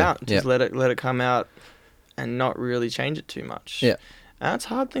get exactly. it out. Just Yeah. let it come out, and not really change it too much. Yeah. And that's a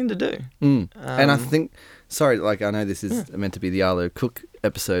hard thing to do. And I think, sorry, like I know this is meant to be the Arlo Cook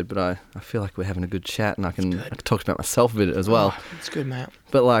episode, but I feel like we're having a good chat, and I can talk about myself a bit as well. Oh, it's good, mate.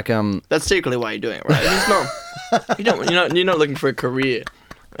 But like, That's secretly why you're doing it, right? It's not. You're not looking for a career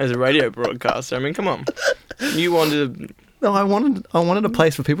as a radio broadcaster. I mean, come on. You wanted. no, I wanted a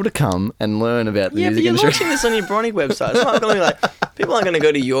place for people to come and learn about the Yeah, but music you're industry. launching this on your Bronny website. It's not going to be like people aren't going to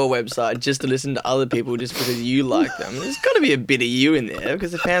go to your website just to listen to other people just because you like them. There's got to be a bit of you in there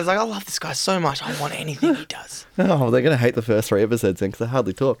because the fans are like, I love this guy so much. I want anything he does. Oh, they're gonna hate the first 3 episodes then because I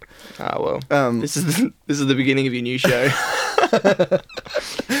hardly talk. Ah, well. This is the beginning of your new show.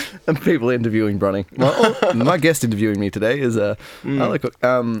 And people interviewing Bronny. Well, my guest interviewing me today is Arlo Cook.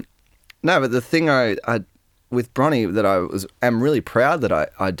 No, but the thing I with Bronny that am really proud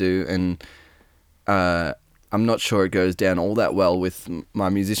that I do, and I'm not sure it goes down all that well with my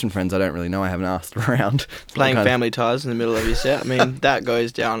musician friends. I don't really know. I haven't asked around. Playing Family Ties in the middle of your set. I mean, that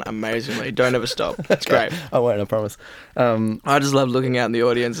goes down amazingly. Don't ever stop. It's great. I won't, I promise. I just love looking out in the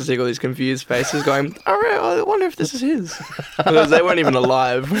audience and seeing all these confused faces going, I wonder if this is his. Because they weren't even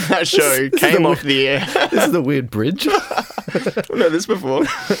alive when that show came off the air. This is a weird bridge. I've known this before.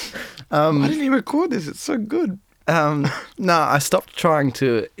 I didn't even record this. It's so good. No, I stopped trying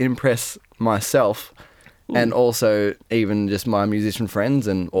to impress myself. And also even just my musician friends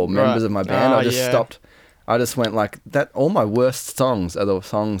or members of my band. I just stopped. I just went like that. All my worst songs are the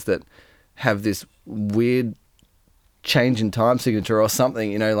songs that have this weird change in time signature or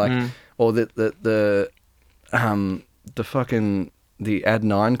something, or the fucking the add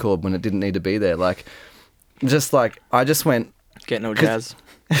 9 chord when it didn't need to be there. Like, just like I just went getting all jazz.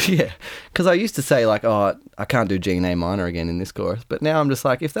 Yeah, because I used to say like, oh, I can't do G and A minor again in this chorus, but now I'm just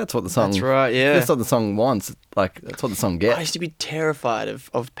like, if that's what the song, That's right, yeah. if that's what the song wants, like that's what the song I gets. used to be terrified of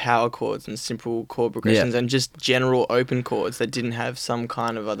power chords and simple chord progressions and just general open chords that didn't have some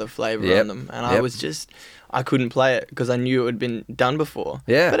kind of other flavour on them. And I couldn't play it because I knew it had been done before.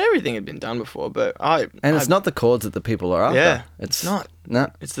 Yeah. But everything had been done before. But It's not the chords that the people are after. Yeah, it's not.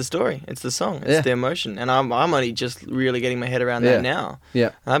 No. It's the story. It's the song. It's the emotion. And I'm only just really getting my head around that now.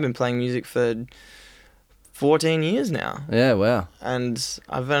 Yeah. And I've been playing music for 14 years now. Yeah, wow. And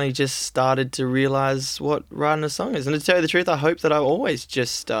I've only just started to realise what writing a song is. And to tell you the truth, I hope that I'm always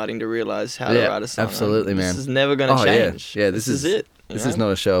just starting to realise how to write a song. Absolutely, man. This is never going to change. Yeah, this is it. This is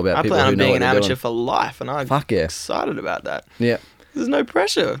not a show about I people plan who on know being what an they're amateur doing. for life, and I'm Fuck yeah. excited about that. Yeah. There's no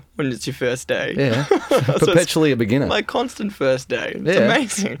pressure when it's your first day. Yeah. So it's Perpetually a beginner. my constant first day. It's Yeah.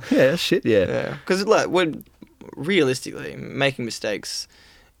 amazing. Yeah, shit, yeah. Yeah, because like realistically, making mistakes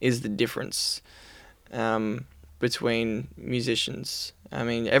is the difference between musicians. I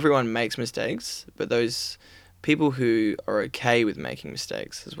mean, everyone makes mistakes, but those people who are okay with making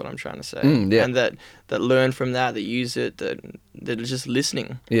mistakes is what I'm trying to say, and that learn from that, that use it, that are just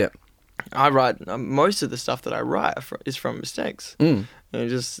listening. Yeah. I write most of the stuff that I write is from mistakes.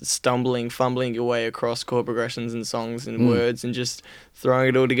 Just stumbling, fumbling your way across chord progressions and songs and words, and just throwing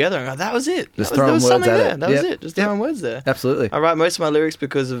it all together. And that was it. Just there throwing was words something at there. it. That was it. Just throwing words there. Absolutely. I write most of my lyrics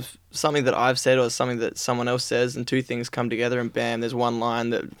because of something that I've said or something that someone else says, and two things come together, and bam, there's one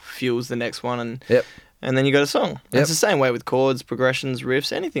line that fuels the next one, and then you got a song. It's the same way with chords, progressions,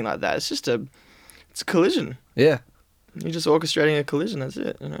 riffs, anything like that. It's a collision. Yeah. You're just orchestrating a collision. That's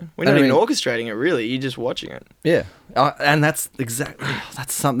it. You know, we're And not I even mean- orchestrating it. Really, you're just watching it. Yeah, and that's exactly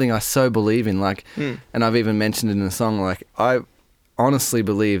that's something I so believe in. Like, and I've even mentioned it in a song. Like, I honestly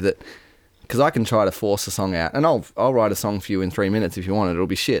believe that because I can try to force a song out, and I'll write a song for you in 3 minutes if you want it. It'll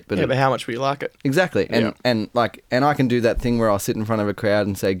be shit, but Yeah, but how much will you like it? exactly. And Yeah. and I can do that thing where I'll sit in front of a crowd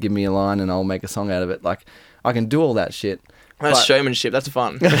and say, "Give me a line," and I'll make a song out of it. Like, I can do all that shit. That's But- showmanship. That's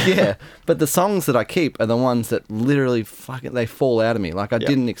fun. Yeah, but the songs that I keep are the ones that literally they fall out of me. Like I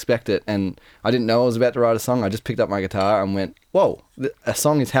didn't expect it, and I didn't know I was about to write a song. I just picked up my guitar and went, "Whoa, a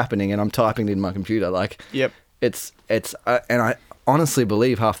song is happening!" And I'm typing it in my computer. Like, Yep. it's and I honestly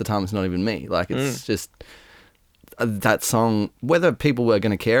believe half the time it's not even me. Like it's just that song, whether people were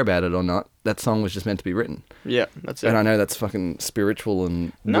going to care about it or not. That song was just meant to be written. Yeah, that's it. And I know that's fucking spiritual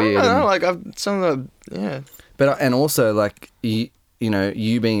and no, weird. no, and- like some of the But and also like you know,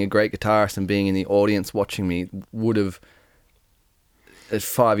 you being a great guitarist and being in the audience watching me would have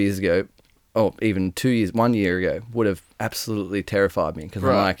 5 years ago, or even 1 year ago, would have absolutely terrified me because I'm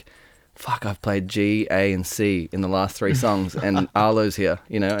Right. like, fuck, I've played G, A, and C in the last 3 songs, and Arlo's here,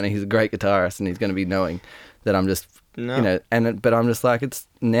 you know, and he's a great guitarist, and he's going to be knowing that I'm just, No. you know, but I'm just like,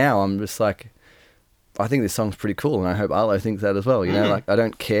 I'm just like, I think this song's pretty cool, and I hope Arlo thinks that as well, you know, like I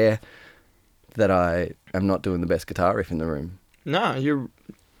don't care that I am not doing the best guitar riff in the room. No, you're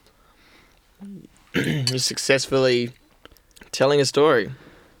successfully telling a story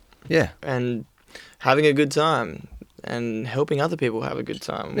Yeah. and having a good time and helping other people have a good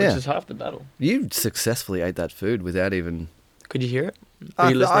time, which Yeah. is half the battle. You successfully ate that food without even... Could you hear it? I- Were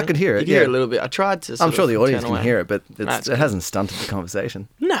you listening? I could hear it, You could hear yeah. it a little bit. I tried to. I'm sure the audience can hear it, but That's it good. hasn't stunted the conversation.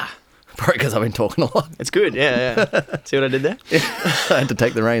 Nah, Probably because I've been talking a lot. it's good. Yeah. See what I did there? I had to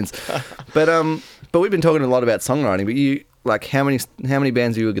take the reins. But we've been talking a lot about songwriting. But you, like, how many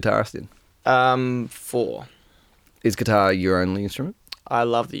bands are you a guitarist in? 4. Is guitar your only instrument? I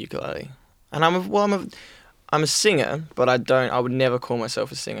love the ukulele, and I'm a singer, but I would never call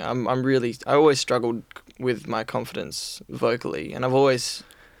myself a singer. I always struggled with my confidence vocally, and I've always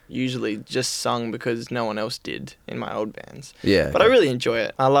usually just sung because no one else did in my old bands. Yeah. But I really enjoy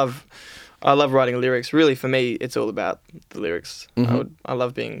it. I love writing lyrics. Really, for me, it's all about the lyrics. Mhm. I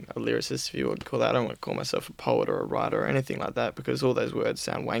love being a lyricist, if you would call that. I don't want to call myself a poet or a writer or anything like that because all those words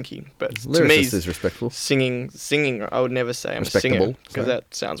sound wanky. But to me, Lyricist is respectful. singing, I would never say I'm a singer Respectable, because sorry.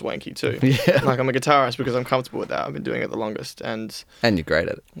 that sounds wanky too. Yeah. Like I'm a guitarist because I'm comfortable with that. I've been doing it the longest, and And you're great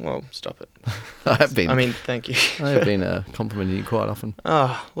at it. well, stop it. I have been. I mean, thank you. I have been complimenting you quite often.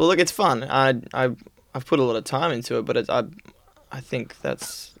 Oh, well, look, it's fun. I've put a lot of time into it, but I think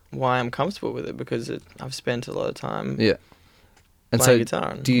that's why I'm comfortable with it because I've spent a lot of time Yeah. And playing so,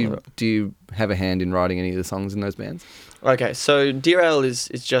 guitar. And do love it. you have a hand in writing any of the songs in those bands? Okay, so Derail is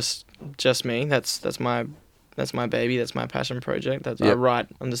just me. That's my baby. That's my passion project. I Yep. write.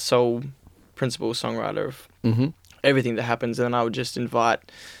 I'm the sole principal songwriter of Mm-hmm. everything that happens, and then I would just invite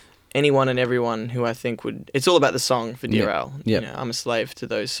anyone and everyone who I think would. It's all about the song for Yeah. Derail. Yeah. You know, I'm a slave to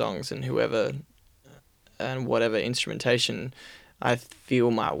those songs, and whoever and whatever instrumentation I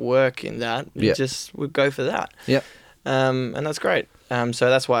feel might work in that, Yeah. just would go for that. Yep. And that's great. So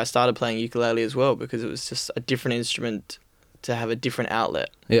that's why I started playing ukulele as well, because it was just a different instrument to have a different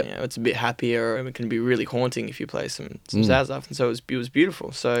outlet. Yep. You know, it's a bit happier, and it can be really haunting if you play some jazz stuff. And so it was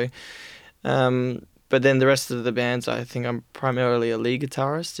beautiful. So, but then the rest of the bands, I think I'm primarily a lead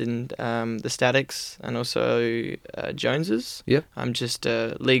guitarist in the Statics and also Joneses. Yep. I'm just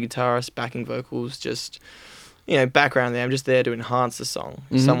a lead guitarist, backing vocals, just background there. I'm just there to enhance the song.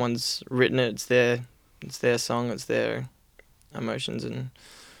 Mhm. Someone's written it. It's their song. It's their emotions and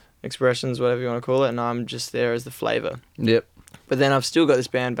expressions, whatever you want to call it. And I'm just there as the flavour. Yep. But then I've still got this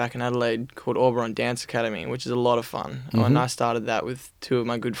band back in Adelaide called Auberon Dance Academy, which is a lot of fun. Mhm. And I started that with 2 of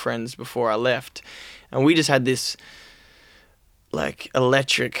my good friends before I left. And we just had this, like,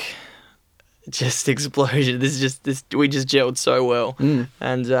 electric just explosion. We just gelled so well. Mm.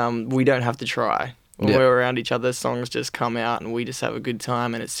 And we don't have to try. When Yeah. we're around each other, songs just come out and we just have a good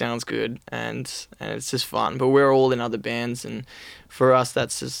time and it sounds good and it's just fun. But we're all in other bands, and for us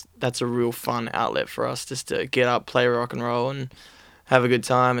that's a real fun outlet for us, just to get up, play rock and roll and have a good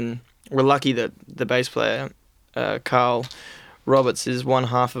time. And we're lucky that the bass player, Carl Roberts, is one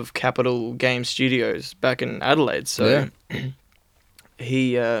half of Capital Game Studios back in Adelaide. So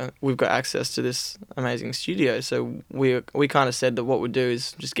we've got access to this amazing studio, so we kind of said that what we'd do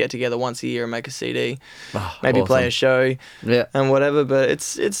is just get together once a year and make a CD, maybe play a show Yeah. and whatever. But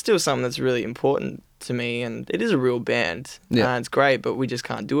it's still something that's really important to me, and it is a real band. Yeah. It's great, but we just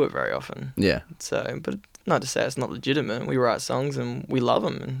can't do it very often. Yeah. So, but not to say it's not legitimate. We write songs and we love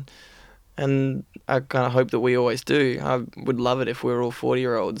them, and I kind of hope that we always do. I would love it if we were all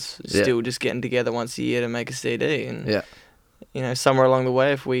 40-year-olds still just getting together once a year to make a CD. And you know, somewhere along the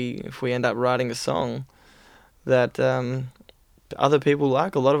way, if we end up writing a song that other people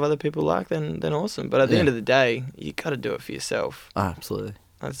like, a lot of other people like, then awesome. But at the end of the day, you got to do it for yourself. Oh, absolutely.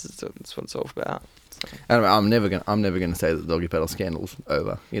 That's what it's all about. So. And I'm never gonna say that the Doggy Paddle scandal's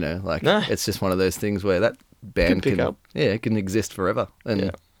over. You know, like it's just one of those things where that band it can exist forever.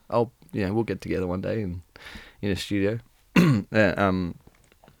 And we'll get together one day in a studio. And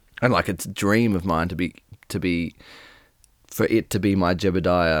like it's a dream of mine to be for it to be my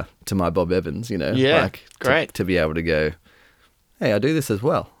Jebediah to my Bob Evans. You know, like great to be able to go, hey, I do this as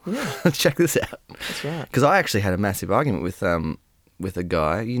well. Yeah. Check this out. That's right. Because I actually had a massive argument with a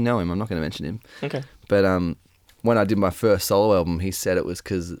guy. You know him. I'm not going to mention him. Okay. But when I did my first solo album, he said it was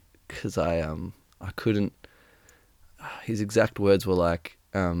because I couldn't. His exact words were like,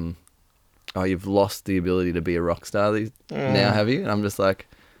 "Oh, you've lost the ability to be a rock star now, have you?" And I'm just like,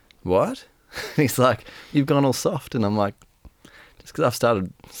 "What?" He's like, "You've gone all soft," and I'm like, just because I've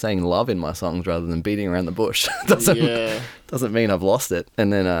started saying love in my songs rather than beating around the bush doesn't mean I've lost it.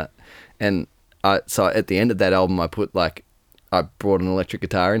 And then so at the end of that album, I brought an electric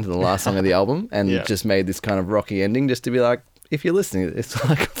guitar into the last song of the album and just made this kind of rocky ending just to be like, if you're listening to this,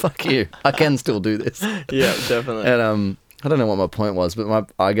 like, fuck you, I can still do this. Yeah, definitely. And I don't know what my point was,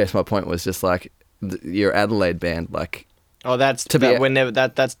 but I guess my point was just like your Adelaide band, like. Oh, that's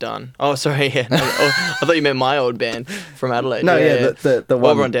done. Oh, sorry. Yeah. I thought you meant my old band from Adelaide. No, the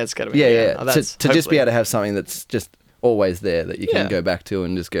one Over on Dance Academy. Yeah. Oh, to just be able to have something that's just always there that you can go back to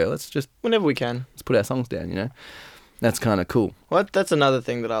and just go, let's just whenever we can. Let's put our songs down. You know, that's kind of cool. Well, that's another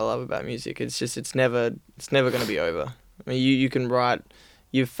thing that I love about music. It's never going to be over. I mean, you can write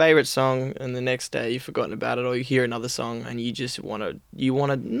your favorite song and the next day you've forgotten about it, or you hear another song and you just want to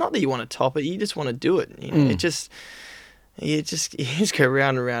not that you want to top it, you just want to do it. You know, you just go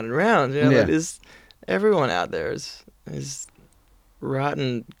round and round and round. You know, like everyone out there is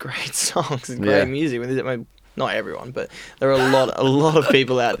writing great songs and great music. I mean, not everyone, but there are a lot of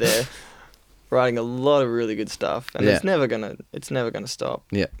people out there writing a lot of really good stuff, and it's never gonna stop.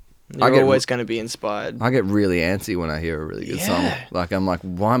 Yeah. You're always going to be inspired. I get really antsy when I hear a really good song. Like, I'm like,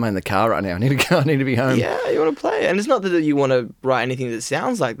 why am I in the car right now? I need to go. I need to be home. Yeah, you want to play it. And it's not that you want to write anything that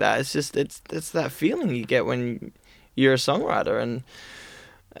sounds like that. It's just, it's that feeling you get when you're a songwriter.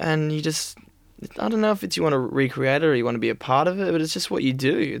 And you just, I don't know if it's you want to recreate it or you want to be a part of it, but it's just what you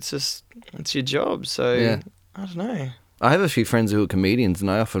do. It's your job. So, I don't know. I have a few friends who are comedians,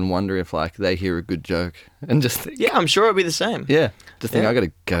 and I often wonder if, like, they hear a good joke and just think... Yeah, I'm sure it'll be the same. Yeah, just think, I got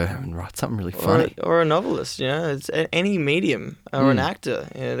to go and write something really funny. Or a novelist, you know, it's any medium, or an actor,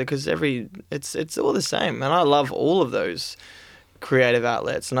 you know, because it's all the same. And I love all of those creative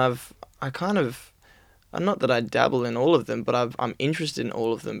outlets, and not that I dabble in all of them, but I'm interested in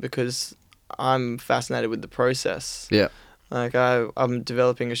all of them because I'm fascinated with the process. Yeah. Like, I'm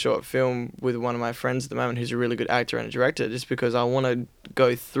developing a short film with one of my friends at the moment who's a really good actor and a director, just because I want to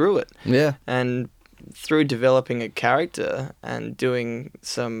go through it. Yeah. And through developing a character and doing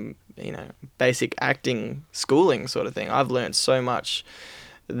some, you know, basic acting schooling sort of thing, I've learned so much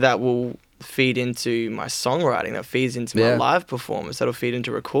that will feed into my songwriting, that feeds into my live performance, that'll feed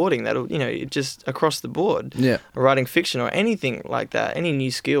into recording, that'll, you know, just across the board. Yeah. Writing fiction or anything like that, any new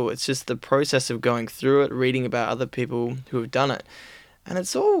skill, it's just the process of going through it, reading about other people who have done it. And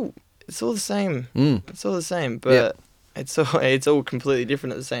it's all the same. It's all the same, but it's all completely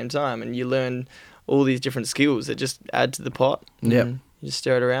different at the same time, and you learn all these different skills that just add to the pot. Yeah. You just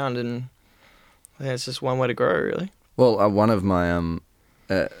stir it around, and it's just one way to grow, really. Well, one of my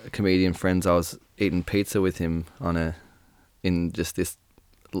comedian friends, I was eating pizza with him in just this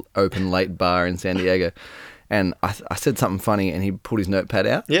open late bar in San Diego, and I said something funny, and he pulled his notepad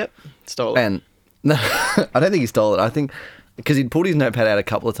out. Yep, stole it. And no, I don't think he stole it. I think because he'd pulled his notepad out a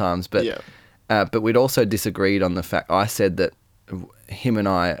couple of times, but we'd also disagreed on the fact. I said that him and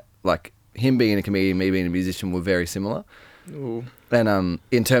I, like him being a comedian, me being a musician, were very similar. Ooh. And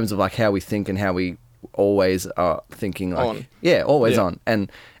in terms of like how we think and how we always are thinking, like always on,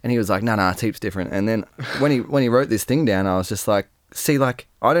 and he was like, no, it's heaps different. And then when he wrote this thing down, I was just like, see, like,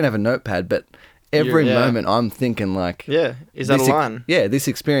 I don't have a notepad, but every moment I'm thinking, like, is that a line? This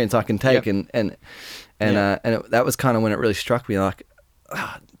experience I can take. And that was kind of when it really struck me, like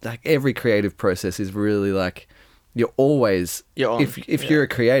every creative process is really like you're on. If you're a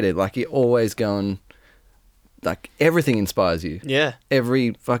creative, like you're always going, like everything inspires you. Yeah.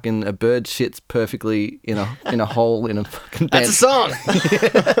 Every fucking a bird shits perfectly in a hole in a fucking That's a song.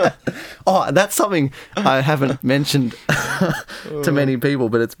 Oh, that's something I haven't mentioned to many people,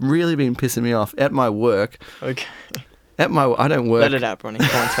 but it's really been pissing me off at my work. Okay. I don't work. Let it out, Bronny.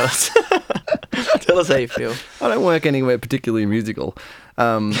 Come on, tell us. Tell us how you feel. I don't work anywhere particularly musical.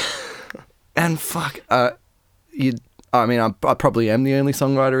 And fuck, I probably am the only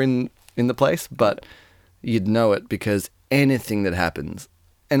songwriter in the place, but you'd know it because anything that happens,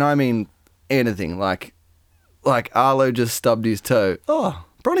 and I mean anything, like Arlo just stubbed his toe. Oh,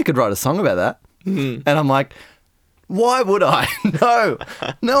 Bronny could write a song about that. And I'm like, why would I?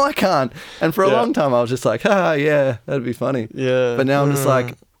 No, I can't. And for a long time, I was just like, yeah, that'd be funny. Yeah. But now I'm just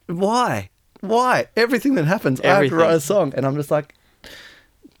like, why? Everything that happens, I have to write a song. And I'm just like,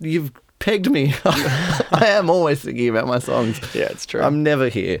 you've pegged me. I am always thinking about my songs. Yeah, it's true. I'm never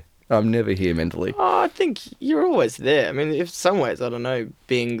here mentally. Oh, I think you're always there. I mean, if some ways, I don't know,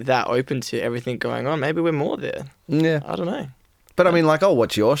 being that open to everything going on, maybe we're more there. Yeah. I don't know. But I mean, like, I'll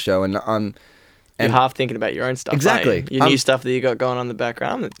watch your show and You're half thinking about your own stuff. Exactly. Your new stuff that you got going on in the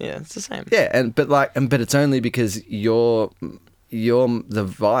background. Yeah, it's the same. Yeah, but it's only because you're the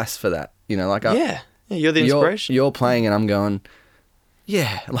vice for that. You know, like yeah, you're the inspiration. You're playing and I'm going,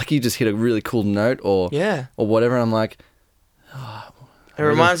 yeah, like you just hit a really cool note or whatever. And I'm like, it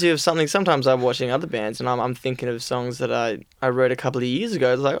reminds you of something. Sometimes I'm watching other bands and I'm thinking of songs that I wrote a couple of years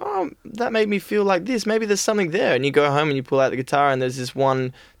ago. It's like, oh, that made me feel like this. Maybe there's something there. And you go home and you pull out the guitar and there's this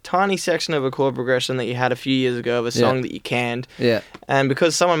one tiny section of a chord progression that you had a few years ago of a song that you canned. Yeah. And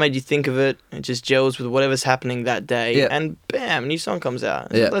because someone made you think of it, it just gels with whatever's happening that day. Yeah. And bam, new song comes out.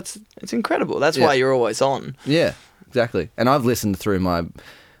 Yeah. It's incredible. That's why you're always on. Yeah, exactly. And I've listened through my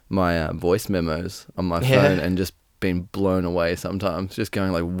voice memos on my phone and just been blown away sometimes, just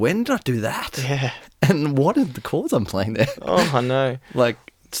going like, when did I do that? Yeah. And what are the chords I'm playing there? Oh, I know. Like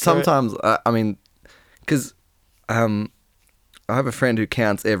sometimes, I mean, because I have a friend who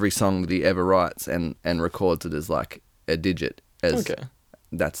counts every song that he ever writes and records it as like a digit.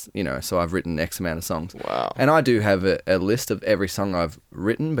 That's, so I've written X amount of songs. Wow. And I do have a list of every song I've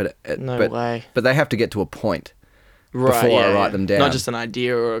written, but way. But they have to get to a point. Before I write them down. Not just an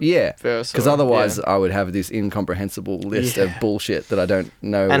idea or a verse. Because otherwise I would have this incomprehensible list of bullshit that I don't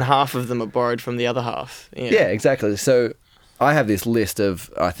know. And half of them are borrowed from the other half. Yeah, exactly. So I have this list of,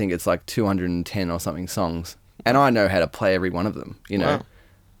 I think it's like 210 or something songs. And I know how to play every one of them, Wow.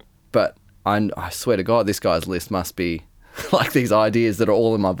 But I swear to God, this guy's list must be like these ideas that are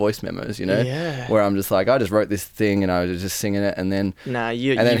all in my voice memos, Yeah. Where I'm just like, I just wrote this thing and I was just singing it. And then,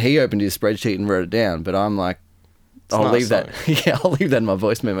 then he opened his spreadsheet and wrote it down. But I'm like, I'll leave that. Yeah, I'll leave that in my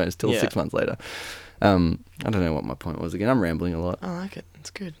voice memos till 6 months later. I don't know what my point was again. I'm rambling a lot. I like it. It's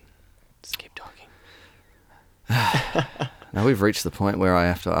good. Just keep talking. Now we've reached the point where I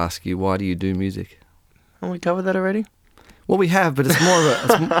have to ask you, why do you do music? Haven't we covered that already? Well, we have, but it's more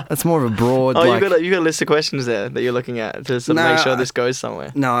of it's more of a broad. Oh, you got a list of questions there that you're looking at to sort of make sure this goes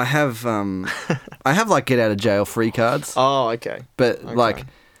somewhere. No, I have like get out of jail free cards. Oh, okay. But like.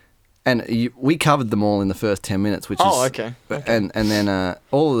 And we covered them all in the first 10 minutes, which is... Oh, okay. And then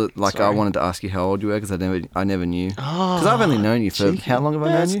all of the... Like, I wanted to ask you how old you were, because I never knew. Because I've only known you for... How long have I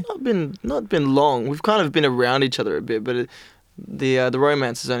known you? It's not been long. We've kind of been around each other a bit, but the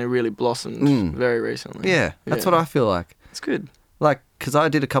romance has only really blossomed very recently. Yeah, that's what I feel like. It's good. Like, because I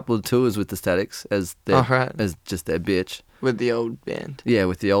did a couple of tours with the Statics as just their bitch. With the old band. Yeah,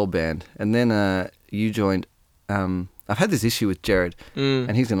 with the old band. And then you joined... I've had this issue with Jared,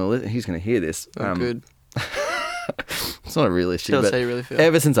 and he's gonna hear this. Oh, good. It's not a real issue, Tell us but how you really feel.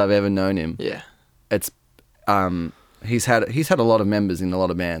 Ever since I've ever known him, it's he's had a lot of members in a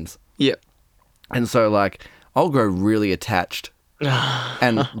lot of bands. Yep. And so like I'll grow really attached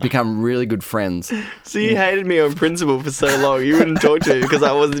and become really good friends. So you hated me on principle for so long. You wouldn't talk to me because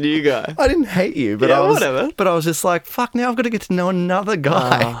I was the new guy. I didn't hate you, but whatever. But I was just like, fuck. Now I've got to get to know another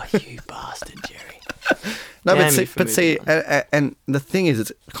guy. Oh, you bastard, Jerry. No, but see, and the thing is,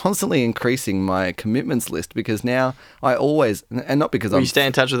 it's constantly increasing my commitments list because now I always, and not because you stay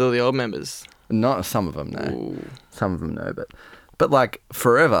in touch with all the old members. Not some of them, no. Ooh. Some of them, no. But like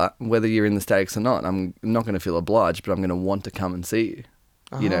forever, whether you're in the Statics or not, I'm not going to feel obliged, but I'm going to want to come and see you.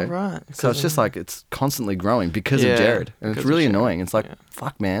 You know, right? So it's just like it's constantly growing because of Jared, and it's really annoying. It's like,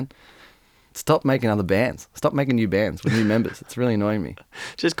 fuck, man. Stop making other bands. Stop making new bands with new members. It's really annoying me.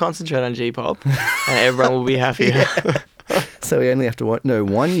 Just concentrate on G-pop and everyone will be happy. So we only have to one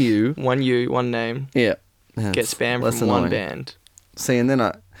you. One you, one name. Yeah. Get spam from one band. See, and then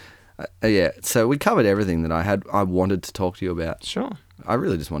so we covered everything that I wanted to talk to you about. Sure. I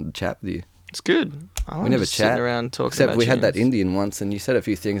really just wanted to chat with you. It's good. I We like never just sitting chat. around talking Except about we had that tunes. Indian once, and you said a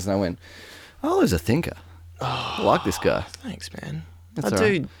few things, and I went, "Oh, there's a thinker. I like this guy." Thanks, man. That's I all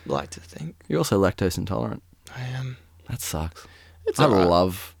do right. like to think You're also lactose intolerant. I am. That sucks. It's I alright.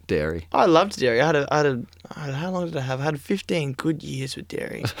 love dairy. I loved dairy. How long did I have? I had 15 good years with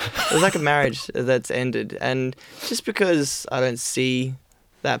dairy. It was like a marriage that's ended, and just because I don't see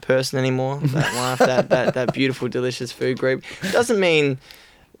that person anymore, that wife, that beautiful, delicious food group, doesn't mean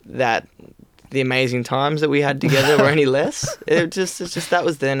that the amazing times that we had together were any less. It's just that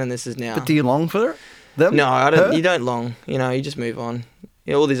was then, and this is now. But do you long for them? No, I don't. Her? You don't long. You know, you just move on.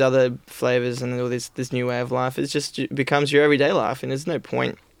 You know, all these other flavors and all this new way of life. It becomes your everyday life, and there's no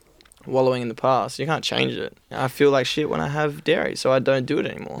point wallowing in the past. You can't change it. I feel like shit when I have dairy, so I don't do it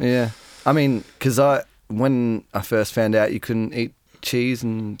anymore. Yeah. I mean, because when I first found out you couldn't eat cheese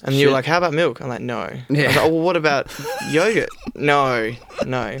and And shit, you're like, how about milk? I'm like, no. Yeah. I was like, well, what about yogurt? No.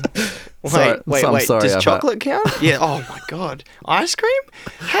 Sorry- Wait. I'm sorry Does about- chocolate count? Yeah. Oh my god. Ice cream?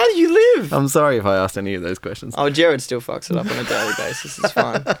 How do you live? I'm sorry if I asked any of those questions. Oh, Jared still fucks it up on a daily basis. It's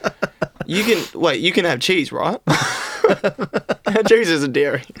fine. You can have cheese, right? Cheese is a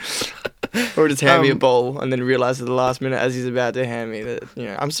dairy. Or just hand me a bowl and then realise at the last minute as he's about to hand me that, you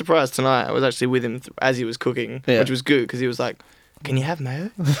know, I'm surprised tonight I was actually with him as he was cooking, Yeah. which was good because he was like, can you have mayo?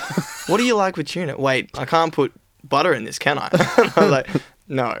 What do you like with tuna? Wait, I can't put butter in this, can I? And I'm like,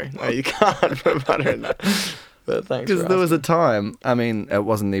 no, you can't put butter in that. But thanks Because for there was asking. a time, I mean, it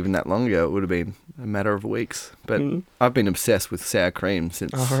wasn't even that long ago. It would have been a matter of weeks. But I've been obsessed with sour cream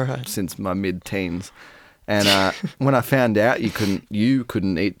since my mid-teens. And when I found out you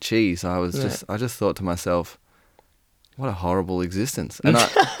couldn't eat cheese, I just thought to myself, what a horrible existence. And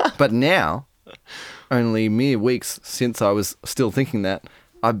but now, only mere weeks since I was still thinking that,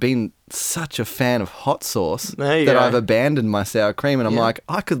 I've been such a fan of hot sauce There you that go. I've abandoned my sour cream, and I'm Yeah. like,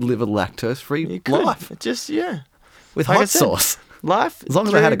 I could live a lactose-free You could. life Just, yeah. with Like I hot said, sauce. Life. As long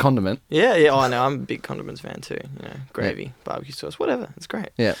as I had a through- condiment. Yeah. Oh, I know. I'm a big condiments fan too. You know, gravy, barbecue sauce, whatever. It's great.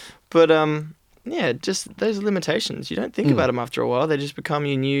 Yeah. But yeah, just those limitations. You don't think about them after a while. They just become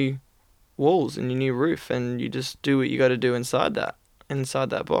your new walls and your new roof, and you just do what you got to do inside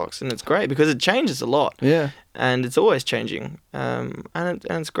that box, and it's great because it changes a lot. Yeah. And it's always changing, and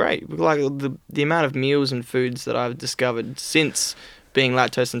it's great. Like the amount of meals and foods that I've discovered since being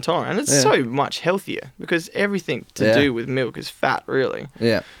lactose intolerant, and it's so much healthier because everything to do with milk is fat, really.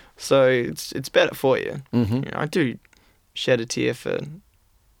 Yeah. So it's better for you. Mm-hmm. You know, I do shed a tear for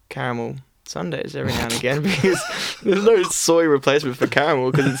caramel sundaes every now and again because there's no soy replacement for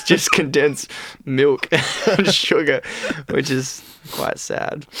caramel because it's just condensed milk and sugar, which is quite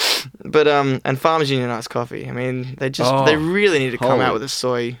sad. But and Farmers Union iced coffee. I mean, they really need to come holy- out with a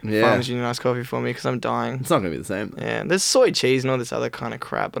soy Yeah. Farmers Union iced coffee for me because I'm dying. It's not going to be the same. Yeah, there's soy cheese and all this other kind of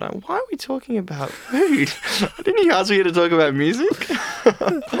crap, but why are we talking about food? Didn't you ask me to talk about music?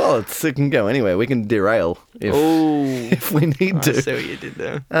 Well, it can go anywhere. We can derail Oh, if we need I to. see what you did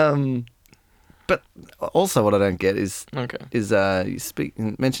there. But also, what I don't get is Okay.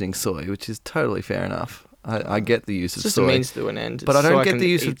 you mentioning soy, which is totally fair enough. I get the use It's of just soy, a means to an end. but I It's don't so get can the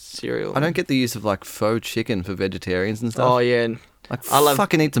use eat of cereal. I don't get the use of like faux chicken for vegetarians and stuff. Oh yeah, Like, I love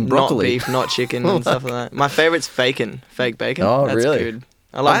fucking eat some broccoli. Not beef, not chicken, and stuff like that. My favorite's fake bacon. Oh, That's really? good.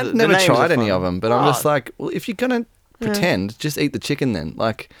 I love I've never tried any of them, but I'm just Oh, like, well, if you're gonna pretend, just eat the chicken then.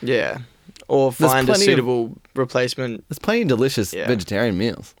 Like, yeah. Or There's find a plenty of- suitable replacement. there's plenty of delicious Yeah. vegetarian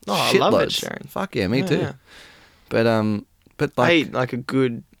meals. Oh, I love Shitloads. vegetarian. Fuck yeah, me Yeah, too. yeah. But I like, eat like a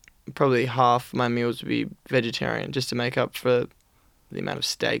good, probably half my meals would be vegetarian just to make up for the amount of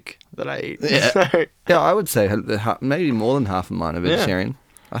steak that I eat. Yeah. So, yeah, I would say maybe more than half of mine are Yeah. vegetarian.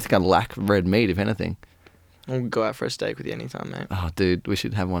 I think I lack red meat, if anything. I'll go out for a steak with you anytime, mate. Oh, dude, we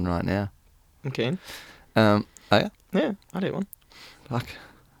should have one right now. I'm keen. Oh yeah, Yeah, I'd eat one. fuck.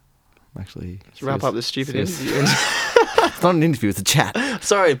 I'm actually. Let's wrap up this stupid serious. interview. It's not an interview; it's a chat.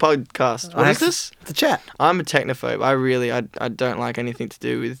 Sorry, podcast. What is this? It's a chat. I'm a technophobe. I don't like anything to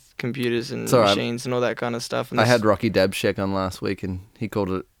do with computers and It's all right. machines and all that kind of stuff. And I this- had Rocky Dabshek on last week, and he called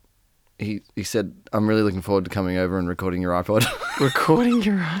it. He said, "I'm really looking forward to coming over and recording your iPod." recording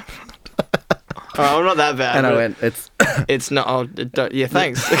your iPod. Oh, I'm not that bad. and I but went, "It's it's not. Oh, yeah,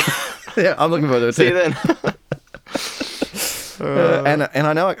 thanks. yeah, I'm looking forward to it See you too." then. And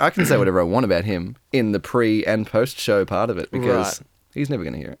I know I can say whatever I want about him in the pre and post show part of it because Right. he's never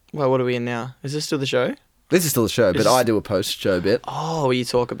going to hear it. Well, what are we in now? Is this still the show? This is still a show, but Is- I do a post show bit. Oh, where you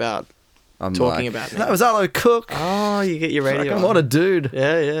talk about. I'm talking like, about me. That was Arlo Cook. Oh, you get your radio. Fucking on. what a dude.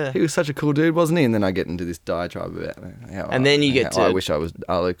 Yeah, yeah. He was such a cool dude, wasn't he? And then I get into this diatribe about how And then you get how I to- wish I was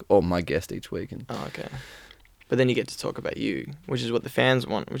Arlo or my guest each week. And Oh, okay. but then you get to talk about you, which is what the fans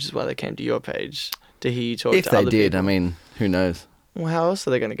want, which is why they came to your page to hear you talk If to they other did, people. I mean, who knows? Well, how else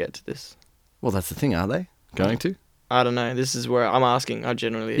are they going to get to this? Well, that's the thing, are they going to? I don't know. This is where I'm asking. I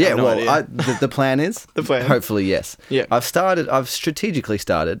generally Yeah, have no well, idea. the plan is The plan. hopefully yes. Yeah. I've strategically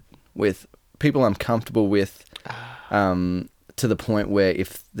started with people I'm comfortable with, to the point where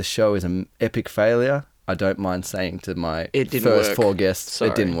if the show is an epic failure, I don't mind saying to my It didn't first work. 4 guests,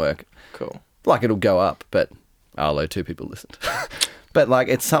 Sorry. it didn't work. Cool. Like, it'll go up, but Arlo, 2 people listened. But like,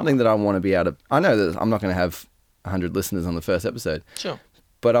 it's something that I want to be able to. I know that I'm not going to have 100 listeners on the first episode, Sure.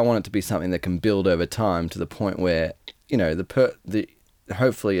 but I want it to be something that can build over time to the point where, you know, the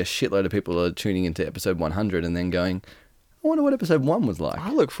hopefully a shitload of people are tuning into episode 100 and then going, I wonder what episode 1 was like.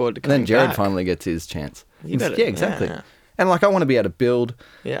 I look forward to And coming then Jared back. finally gets his chance. You better- Yeah, exactly. yeah. And like, I want to be able to build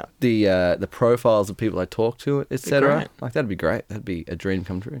Yeah. the profiles of people I talk to, etc. great. Like, that'd be great. That'd be a dream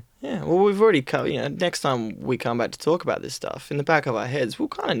come true. Yeah, well, we've already covered, next time we come back to talk about this stuff, in the back of our heads, we'll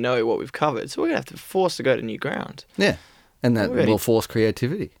kind of know what we've covered. So we're going to have to force to go to new ground. Yeah. And that Already- will force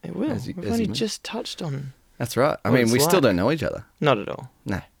creativity. It will. As you- We've as you only mean. just touched on... That's right. I what mean, it's we still like. don't know each other. Not at all.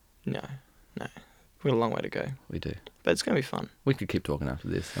 No, No. We've got a long way to go. we do. But it's going to be fun. We could keep talking after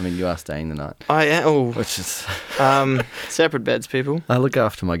this. I mean, you are staying the night, I am... Oh, which is... separate beds, people. I look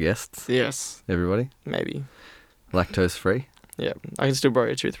after my guests, Yes. everybody. Maybe. Lactose free. Yeah. I can still borrow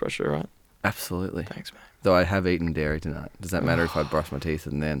your toothbrush, all right? Absolutely. Thanks, man. Though I have eaten dairy tonight. Does that matter if I brush my teeth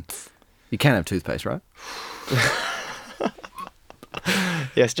and then... You can have toothpaste, right?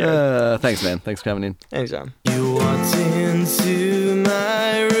 Yes, Jared. Thanks, man. Thanks for coming in. Anytime. You walked into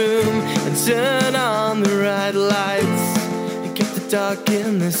my room and turned on the right lights and kept the dark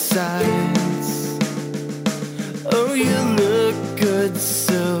in the sides. Oh, you look good,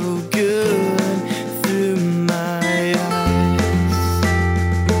 so good through my eyes.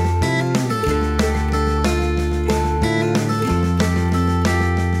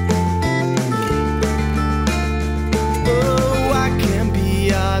 Oh, I can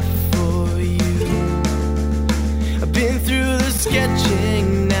be art for you. I've been through the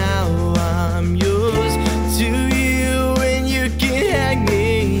sketching, now I'm yours to you, and you can hang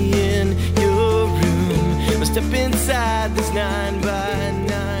me in your room. I'll step inside this 9 by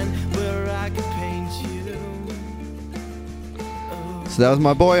 9 where I can paint you. So that was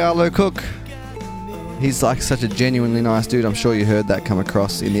my boy Arlo Cook. He's like such a genuinely nice dude. I'm sure you heard that come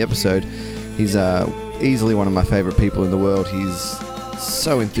across in the episode. He's easily one of my favorite people in the world. He's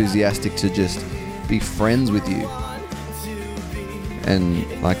so enthusiastic to just be friends with you. And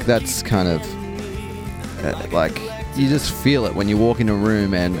like, that's kind of like, you just feel it when you walk in a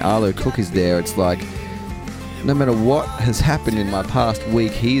room and Arlo Cook is there. It's like, no matter what has happened in my past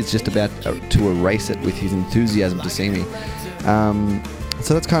week, he is just about to erase it with his enthusiasm to see me.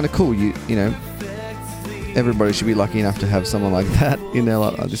 So that's kind of cool. You know, everybody should be lucky enough to have someone like that in their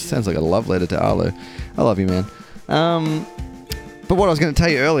life. This sounds like a love letter to Arlo. I love you, man. But what I was going to tell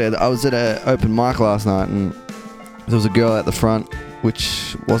you earlier, I was at an open mic last night and there was a girl at the front,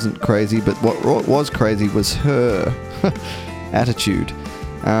 which wasn't crazy, but what was crazy was her attitude.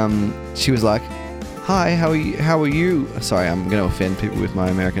 She was like, "Hi, how are you? Sorry, I'm going to offend people with my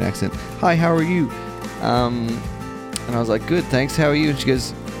American accent. Hi, how are you?" And I was like, "Good, thanks. How are you?" And she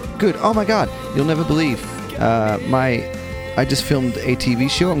goes, "Good. Oh my God, you'll never believe. I just filmed a TV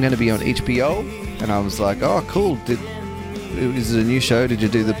show. I'm going to be on HBO." And I was like, "Oh, cool. Is it a new show? Did you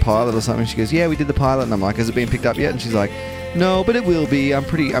do the pilot or something?" She goes, "Yeah, we did the pilot." And I'm like, "Has it been picked up yet?" And she's like, "No, but it will be.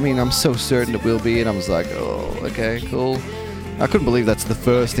 I'm so certain it will be." And I was like, "Oh, okay, cool." I couldn't believe that's the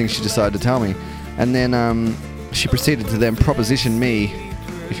first thing she decided to tell me. And then she proceeded to then proposition me,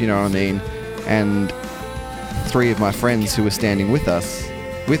 if you know what I mean, and 3 of my friends who were standing with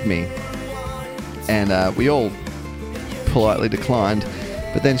me. And we all politely declined.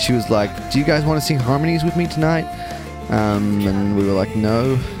 But then she was like, "Do you guys want to sing harmonies with me tonight?" And we were like,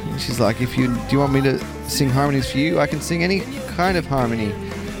 "No." And she's like, do you want me to sing harmonies for you? I can sing any kind of harmony.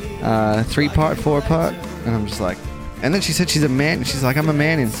 3-part, 4-part. And I'm just like, and then she said she's a man. She's like, "I'm a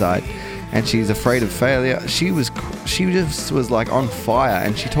man inside." And she's afraid of failure. She just was like on fire,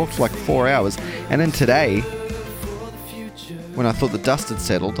 and she talked for like 4 hours. And then today, when I thought the dust had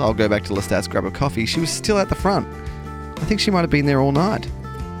settled, I'll go back to Lestat's, grab a coffee, she was still at the front. I think she might have been there all night.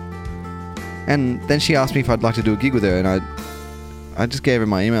 And then she asked me if I'd like to do a gig with her, and I just gave her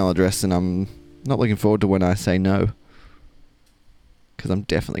my email address, and I'm not looking forward to when I say no. Because I'm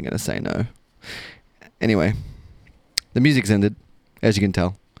definitely going to say no. Anyway, the music's ended, as you can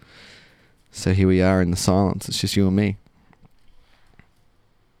tell. So here we are in the silence. It's just you and me.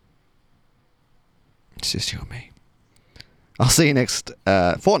 It's just you and me. I'll see you next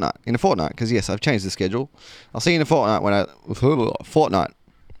fortnight. In a fortnight, because yes, I've changed the schedule. I'll see you in a fortnight when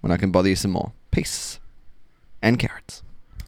I can bother you some more. Peace and carrots.